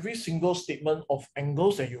that every single statement of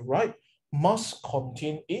angles that you write must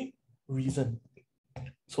contain a reason.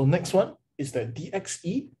 So next one is that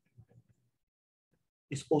DXE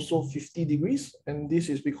is also 50 degrees, and this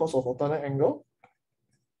is because of alternate angle.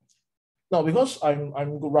 Now, because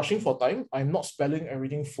I'm rushing for time, I'm not spelling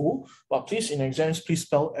everything full, but please in exams, please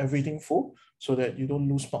spell everything full so that you don't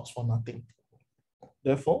lose marks for nothing.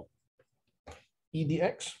 Therefore,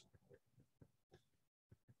 EDX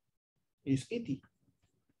is 80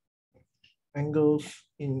 angles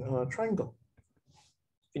in a triangle.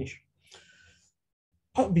 Finish.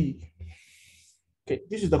 Part B. Okay,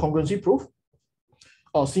 this is the congruency proof.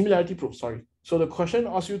 Or similarity proof, sorry. So the question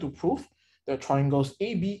asks you to prove that triangles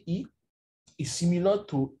ABE is similar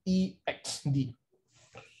to EXD.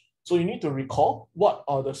 So you need to recall what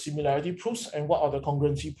are the similarity proofs and what are the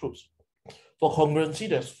congruency proofs. For congruency,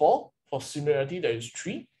 there's 4. For similarity, there is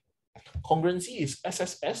 3. Congruency is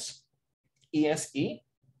SSS, ASA,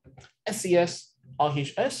 SES,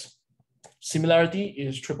 RHS. Similarity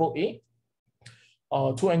is AAA.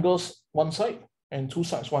 2 angles, one side, and 2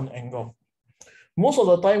 sides, one angle. Most of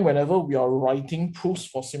the time, whenever we are writing proofs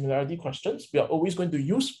for similarity questions, we are always going to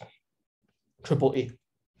use AAA.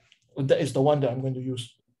 That is the one that I'm going to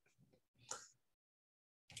use.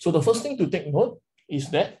 So the first thing to take note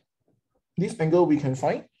is that this angle we can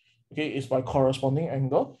find, okay, is by corresponding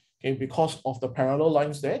angle. Okay, because of the parallel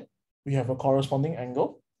lines there, we have a corresponding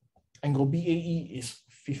angle. Angle BAE is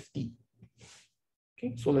 50.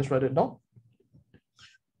 Okay, so let's write it down.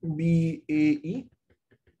 BAE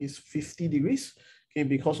is 50 degrees, okay,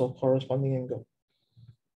 because of corresponding angle.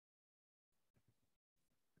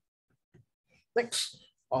 Next,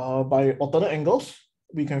 by alternate angles,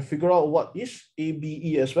 we can figure out what is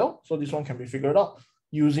ABE as well. So this one can be figured out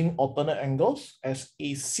using alternate angles, as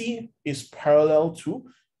AC is parallel to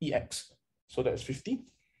EX. So that's 50.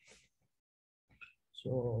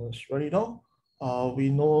 So let's write it down. We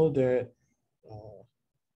know that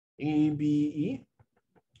ABE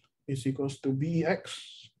is equals to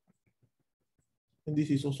BEX. And this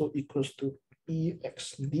is also equals to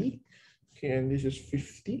EXD. Okay, and this is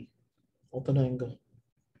 50 alternate angle.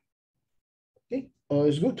 Okay,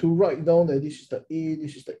 it's good to write down that this is the A,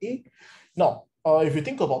 this is the A. Now, if you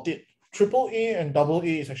think about it, AAA and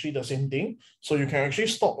AA is actually the same thing. So you can actually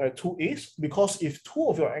stop at 2 A's, because if 2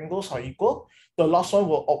 of your angles are equal, the last one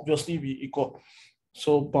will obviously be equal.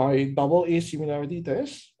 So by AA similarity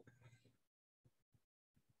test,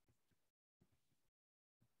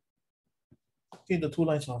 okay, the 2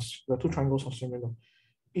 lines are, the 2 triangles are similar.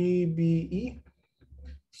 ABE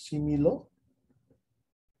similar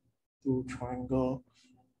to triangle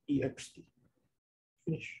EXD.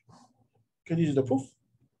 Finish. Okay, this is the proof.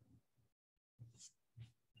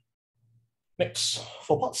 Next,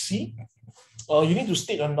 for part C, you need to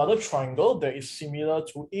state another triangle that is similar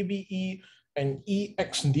to ABE and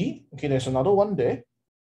EXD. Okay, there's another one there.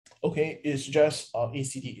 Okay, it's just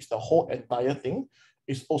ACD. It's the whole entire thing.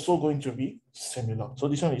 It's also going to be similar. So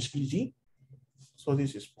this one is easy. So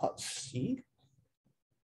this is part C.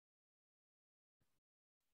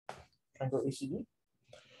 Triangle ACD.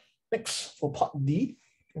 Next, for part D,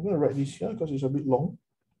 I'm going to write this here because it's a bit long.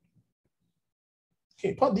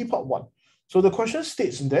 Okay, part D, part 1. So the question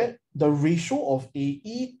states that the ratio of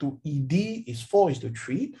AE to ED is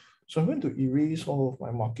 4:3. So I'm going to erase all of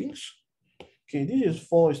my markings. Okay, this is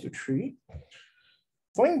 4:3.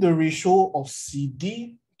 Find the ratio of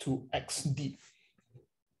CD to XD.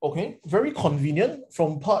 Okay, very convenient.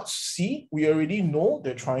 From part C, we already know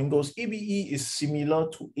that triangles ABE is similar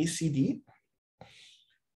to ACD.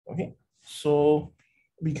 Okay, so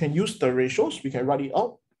we can use the ratios. We can write it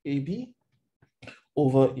out. AB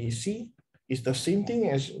over AC is the same thing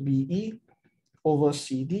as BE over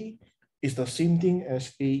CD is the same thing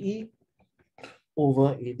as AE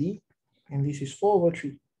over AD. And this is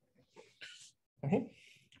 4/3. Okay.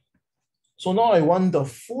 So now I want the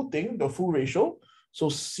full thing, the full ratio. So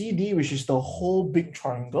CD, which is the whole big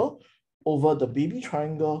triangle, over the baby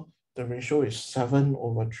triangle, the ratio is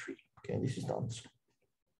 7/3. Okay, this is the answer.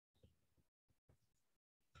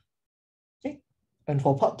 Okay, and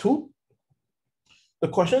for part 2, the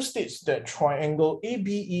question states that triangle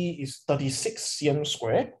ABE is 36 cm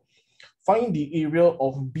squared. Find the area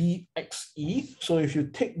of BXE. So if you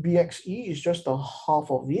take BXE, it's just the half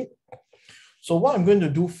of it. So what I'm going to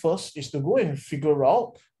do first is to go and figure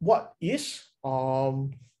out what is the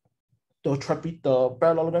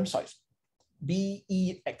parallelogram size,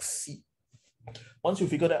 BEXC. Once you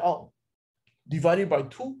figure that out, divide it by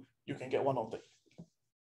 2, you can get one of them.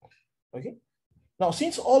 Okay. Now,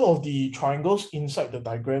 since all of the triangles inside the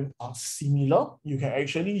diagram are similar, you can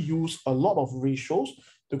actually use a lot of ratios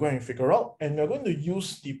to go and figure out. And we're going to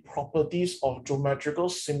use the properties of geometrical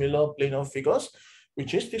similar planar figures,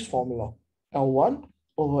 which is this formula, L1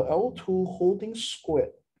 over L2 holding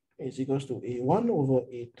squared is equals to A1 over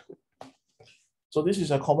A2. So this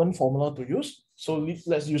is a common formula to use. So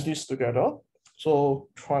let's use this together. So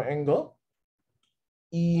triangle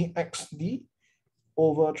EXD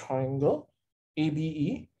over triangle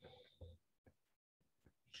ABE,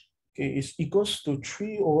 okay, is equals to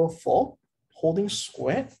 3 over 4 holding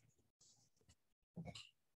squared.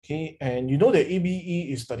 Okay, and you know that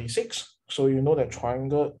ABE is 36. So you know that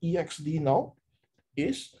triangle EXD now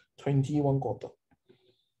is 21/4.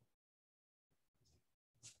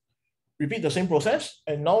 Repeat the same process.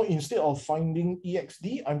 And now instead of finding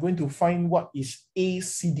EXD, I'm going to find what is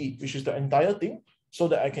ACD, which is the entire thing, so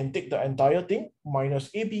that I can take the entire thing minus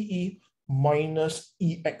ABE minus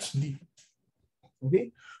EXD.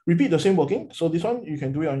 Okay, repeat the same working. So this one, you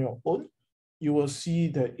can do it on your own. You will see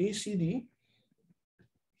that ACD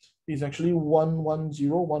is actually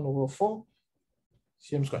 1101 over 4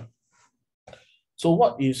 cm squared. So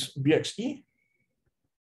what is BXE?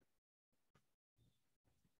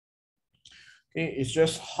 Okay, it's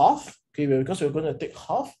just half. Okay, because we're going to take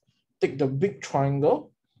half, take the big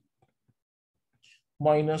triangle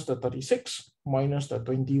minus the 36 minus the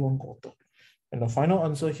 21/4. And the final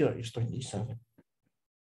answer here is 27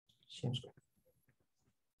 cm squared.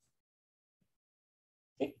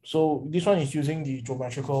 Okay, so this one is using the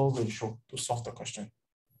geometrical ratio to solve the question.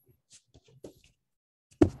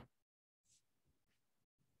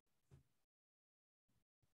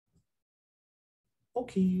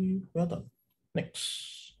 Okay, well done.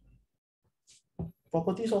 Next.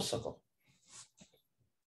 Properties of circle.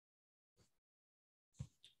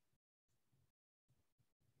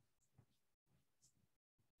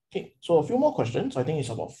 Okay, so a few more questions. I think it's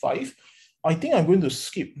about 5. I think I'm going to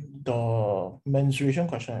skip the mensuration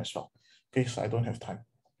question as well, okay, so I don't have time.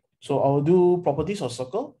 So I'll do properties of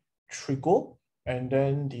circle, trigo, and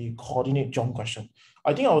then the coordinate jump question.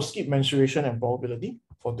 I think I'll skip mensuration and probability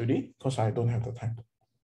for today because I don't have the time.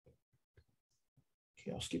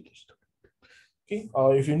 Okay, I'll skip this. Okay,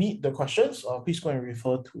 if you need the questions, please go and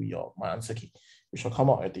refer to my answer key, which will come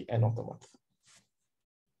out at the end of the month.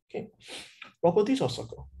 Okay, properties of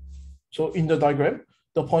circle. So in the diagram,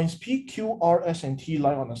 the points P, Q, R, S, and T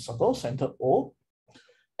lie on a circle centered O.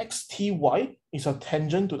 X, T, Y is a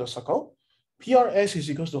tangent to the circle. PRS is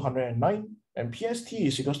equals to 109 and PST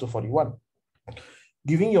is equals to 41.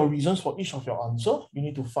 Giving your reasons for each of your answer, you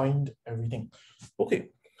need to find everything. Okay,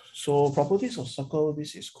 so properties of circle,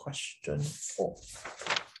 this is question 4.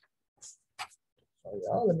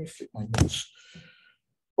 Let me flip my notes.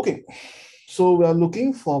 Okay, so we are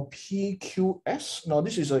looking for PQS. Now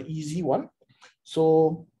this is an easy one.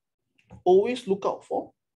 So always look out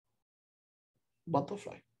for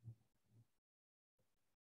butterfly.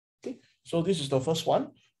 Okay, so this is the first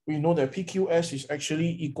one. We know that PQS is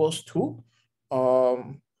actually equals to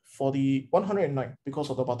for the 109 because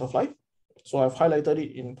of the butterfly. So I've highlighted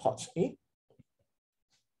it in parts A.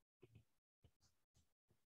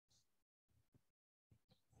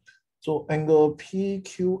 So angle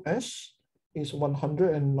PQS is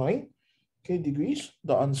 109 degrees.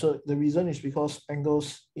 The reason is because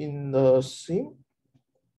angles in the same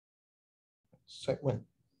segment.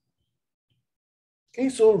 Okay,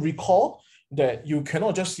 so recall that you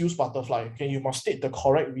cannot just use butterfly. Okay, you must state the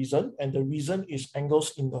correct reason, and the reason is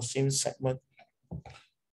angles in the same segment.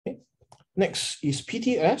 Okay. Next is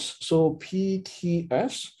PTS. So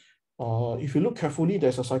PTS, if you look carefully,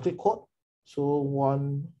 there's a cyclic chord. So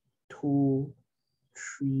 1, 2,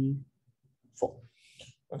 3, 4.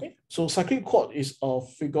 Okay, so cyclic chord is a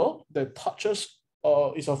figure that touches,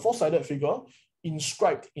 is a 4-sided figure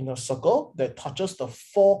inscribed in a circle that touches the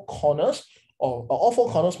 4 corners, or all 4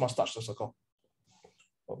 corners must touch the circle.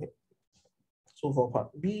 Okay, so for part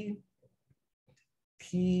B,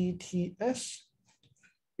 PTS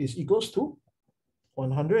is equals to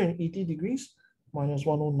 180 degrees minus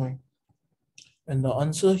 109. And the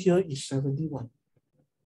answer here is 71.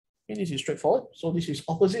 Okay, this is straightforward. So this is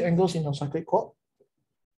opposite angles in a cyclic chord.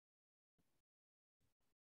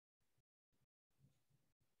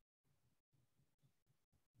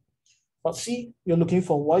 But C, you're looking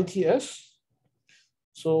for YTS.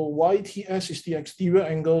 So YTS is the exterior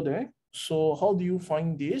angle there. So how do you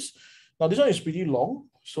find this? Now this one is pretty long.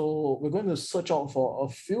 So we're going to search out for a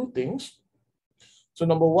few things. So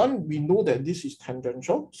number one, we know that this is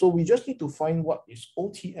tangential. So we just need to find what is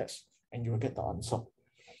OTS and you will get the answer.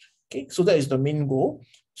 Okay, so that is the main goal.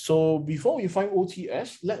 So before we find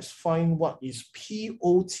OTS, let's find what is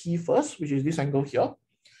POT first, which is this angle here.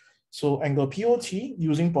 So angle POT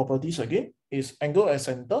using properties again is angle at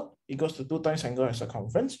center equals to 2 times angle at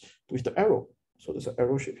circumference with the arrow. So there's an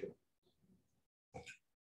arrow shape here.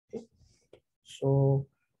 Okay. So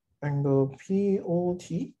angle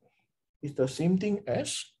POT is the same thing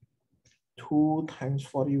as 2 times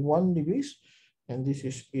 41 degrees, and this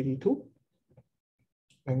is 82.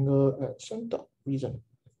 Angle at center, reason.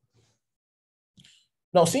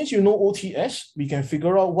 Now, since you know OTS, we can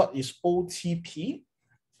figure out what is OTP.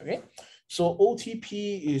 Okay, so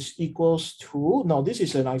OTP is equals to, now this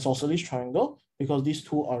is an isosceles triangle because these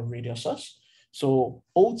two are radiuses. So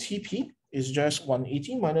OTP is just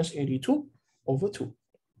 180 minus 82 over 2.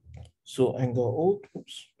 So angle O,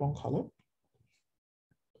 oops, wrong color.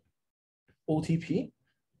 OTP,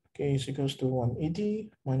 okay, is equals to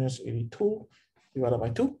 180 minus 82 divided by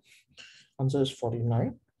 2. Answer is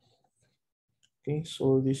 49. Okay,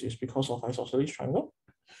 so this is because of isosceles triangle.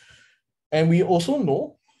 And we also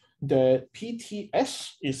know that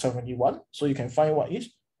PTS is 71, so you can find what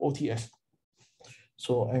is OTS.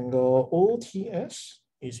 So angle OTS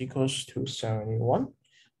is equals to 71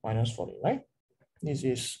 minus 49. This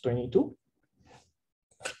is 22.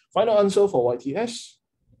 Final answer for YTS,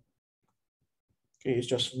 okay, it's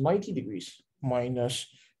just 90 degrees minus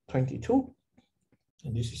 22,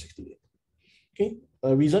 and this is 68. Okay,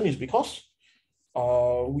 the reason is because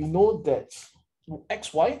we know that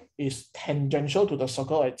XY is tangential to the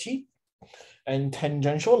circle at T, and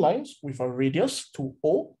tangential lines with a radius to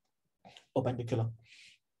O perpendicular.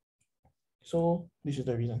 So this is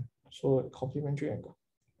the reason. So complementary angle.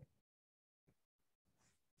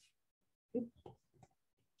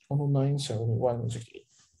 109, 71, 68.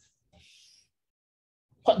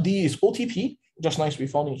 Part D is OTP, just nice we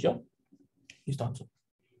found it here. Is the answer.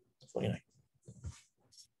 49.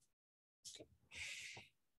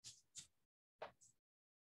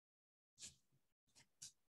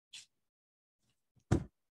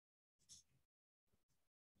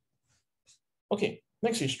 Okay,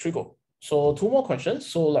 next is trigo. So 2 more questions.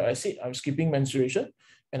 So like I said, I'm skipping mensuration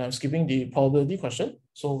and I'm skipping the probability question.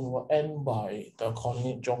 So we will end by the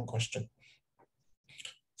coordinate joint question.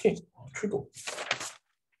 Okay, trigo.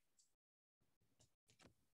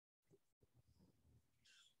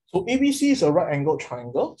 So ABC is a right angled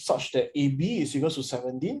triangle such that AB is equal to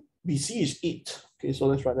 17, BC is 8. Okay, so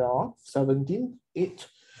let's write that down. 17, 8.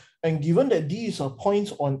 And given that D is a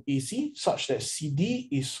point on AC such that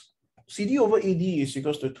CD over AD is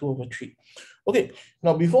equals to 2 over 3. Okay,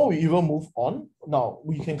 now before we even move on, now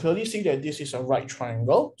we can clearly see that this is a right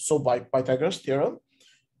triangle. So by Pythagoras theorem,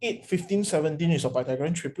 8, 15, 17 is a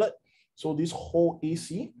Pythagorean triplet. So this whole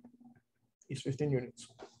AC is 15 units.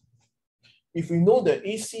 If we know that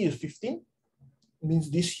AC is 15,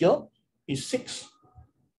 means this here is 6.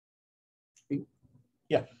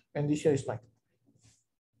 Yeah, and this here is 9.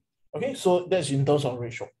 Okay, so that's in terms of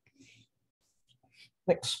ratio.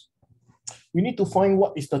 Next, we need to find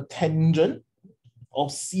what is the tangent of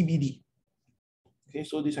CBD. Okay,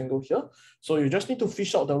 so this angle here. So you just need to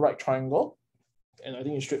fish out the right triangle. And I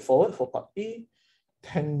think it's straightforward for part A.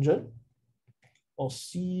 Tangent of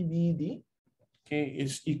CBD, okay,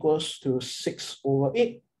 is equals to 6 over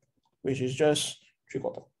 8, which is just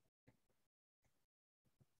 3/4.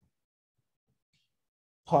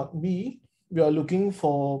 Part B, we are looking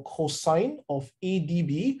for cosine of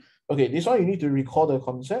ADB. Okay, this one you need to recall the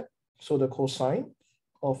concept. So the cosine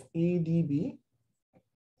of ADB,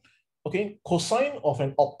 okay, cosine of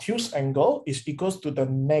an obtuse angle is equals to the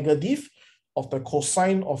negative of the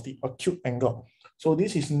cosine of the acute angle. So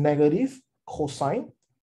this is negative cosine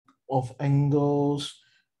of angles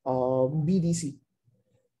BDC.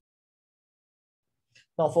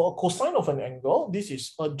 Now for a cosine of an angle, this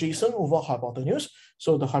is adjacent over hypotenuse.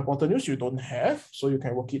 So the hypotenuse you don't have, so you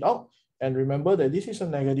can work it out. And remember that this is a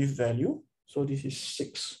negative value. So this is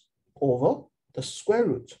 6 over the square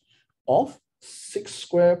root of 6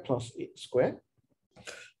 squared plus 8 squared.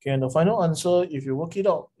 Okay, and the final answer, if you work it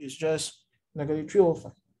out, is just negative 3 over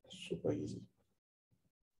 5. Super easy.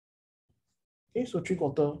 Okay, so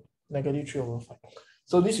 3/4, negative 3 over 5.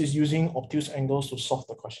 So this is using obtuse angles to solve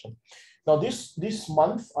the question. Now this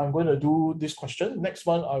month, I'm going to do this question. Next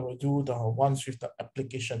month, I will do the ones with the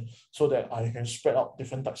application so that I can spread out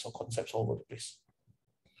different types of concepts all over the place.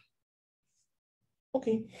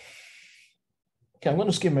 Okay. Okay, I'm going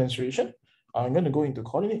to skip mensuration. I'm going to go into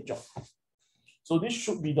coordinate joint. So this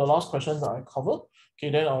should be the last question that I cover.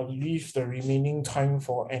 Okay, then I'll leave the remaining time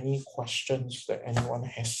for any questions that anyone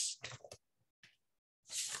has.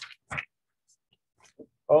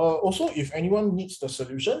 Also, if anyone needs the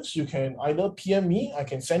solutions, you can either PM me, I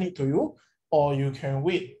can send it to you, or you can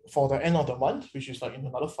wait for the end of the month, which is like in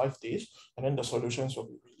another 5 days, and then the solutions will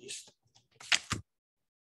be released.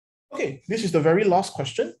 Okay, this is the very last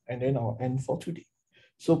question, and then I'll end for today.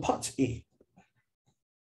 So part A.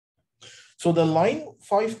 So the line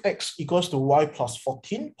 5x equals to y plus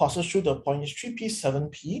 14 passes through the points 3p,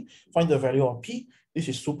 7p. Find the value of p. This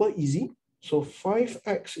is super easy. So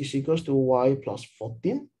 5x is equals to y plus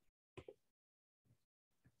 14.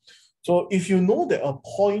 So if you know that a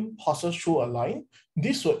point passes through a line,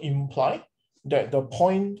 this will imply that the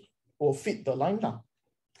point will fit the line now.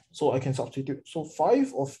 So I can substitute. So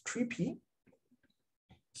 5 of 3p,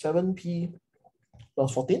 7p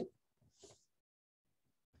plus 14.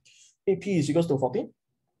 P is equals to 14.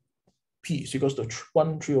 P is equals to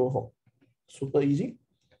 1304. Super easy.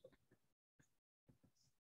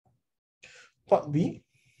 Part B.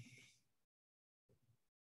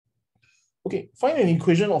 Okay, find an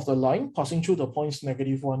equation of the line passing through the points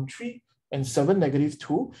 -1, 3 and 7,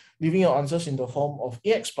 -2, leaving your answers in the form of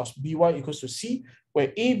ax plus by equals to c,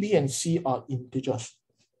 where a, b, and c are integers.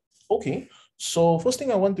 Okay, so first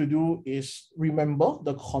thing I want to do is remember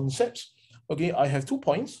the concepts. Okay, I have 2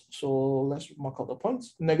 points, so let's mark out the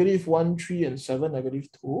points. -1, 3, and 7,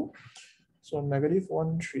 -2. So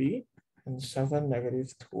 -1, 3, and 7,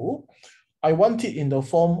 -2. I want it in the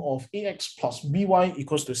form of ax plus by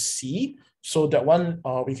equals to c. So that one,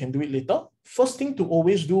 we can do it later. First thing to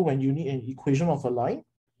always do when you need an equation of a line,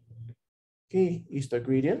 okay, is the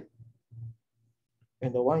gradient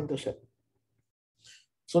and the y-intercept.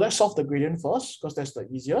 So let's solve the gradient first, because that's the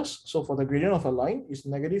easiest. So for the gradient of a line is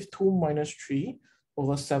 -2 minus 3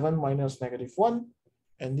 over 7 minus -1.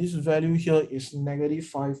 And this value here is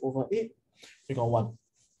 -5 over 8. We got 1.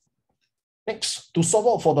 Next, to solve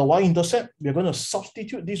out for the y-intercept, we're going to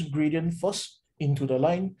substitute this gradient first into the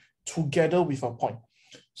line together with a point.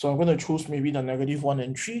 So I'm going to choose maybe the -1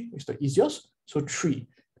 and 3 is the easiest. So 3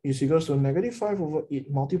 is equals to -5 over 8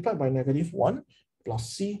 multiplied by -1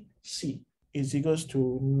 plus c. C is equals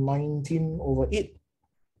to 19 over 8.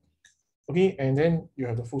 Okay, and then you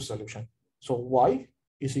have the full solution. So y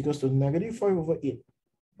is equals to -5 over 8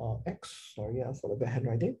 x, sorry for the bad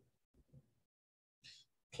handwriting,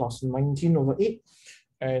 plus 19 over 8.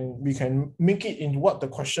 And we can make it in what the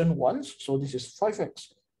question wants. So this is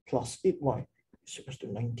 5x plus 8y is equals to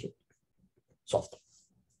 19. Solved.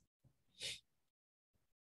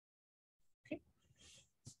 Okay.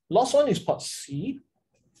 Last one is part C.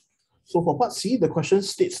 So for part C, the question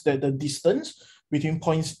states that the distance between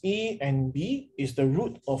points A and B is the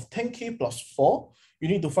root of 10k plus 4. You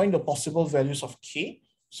need to find the possible values of k.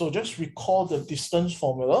 So just recall the distance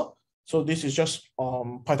formula. So this is just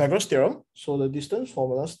Pythagoras theorem. So the distance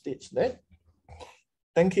formula states that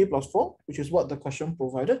 10k plus 4, which is what the question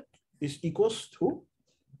provided, is equals to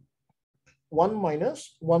 1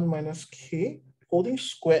 minus k holding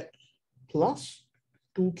squared plus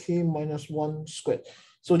 2k minus 1 squared.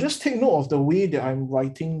 So just take note of the way that I'm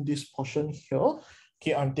writing this portion here.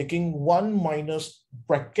 Okay, I'm taking 1 minus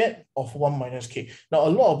bracket of 1 minus k. Now,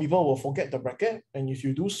 a lot of people will forget the bracket, and if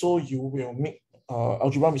you do so, you will make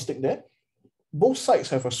algebra mistake there. Both sides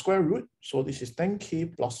have a square root, so this is 10k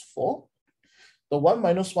plus 4. The 1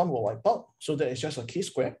 minus 1 will wipe out, so that is just a k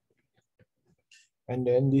squared. And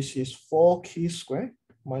then this is 4k squared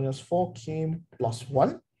minus 4k plus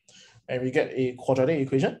 1. And we get a quadratic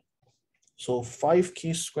equation. So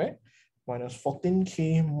 5k squared minus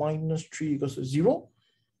 14k minus 3 equals to 0.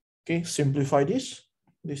 Okay, simplify this.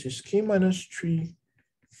 This is k minus 3,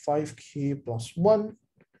 5k plus 1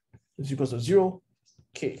 is equals to 0.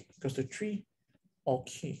 K equals to 3, or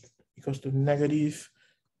k equals to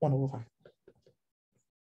 -1 over 5.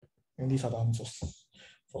 And these are the answers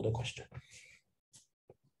for the question.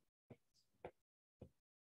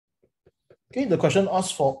 Okay, the question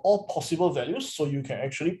asks for all possible values, so you can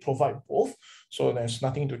actually provide both. So there's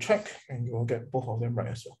nothing to check, and you will get both of them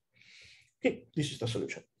right as well. Okay, this is the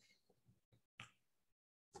solution.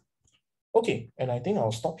 Okay, and I think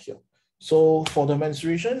I'll stop here. So for the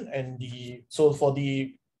mensuration and for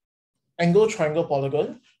the angle, triangle,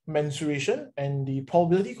 polygon, mensuration, and the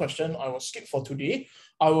probability question, I will skip for today.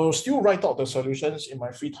 I will still write out the solutions in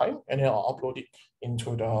my free time, and then I'll upload it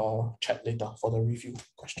into the chat later for the review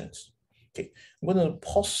questions. Okay, I'm going to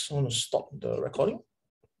pause. I'm going to stop the recording.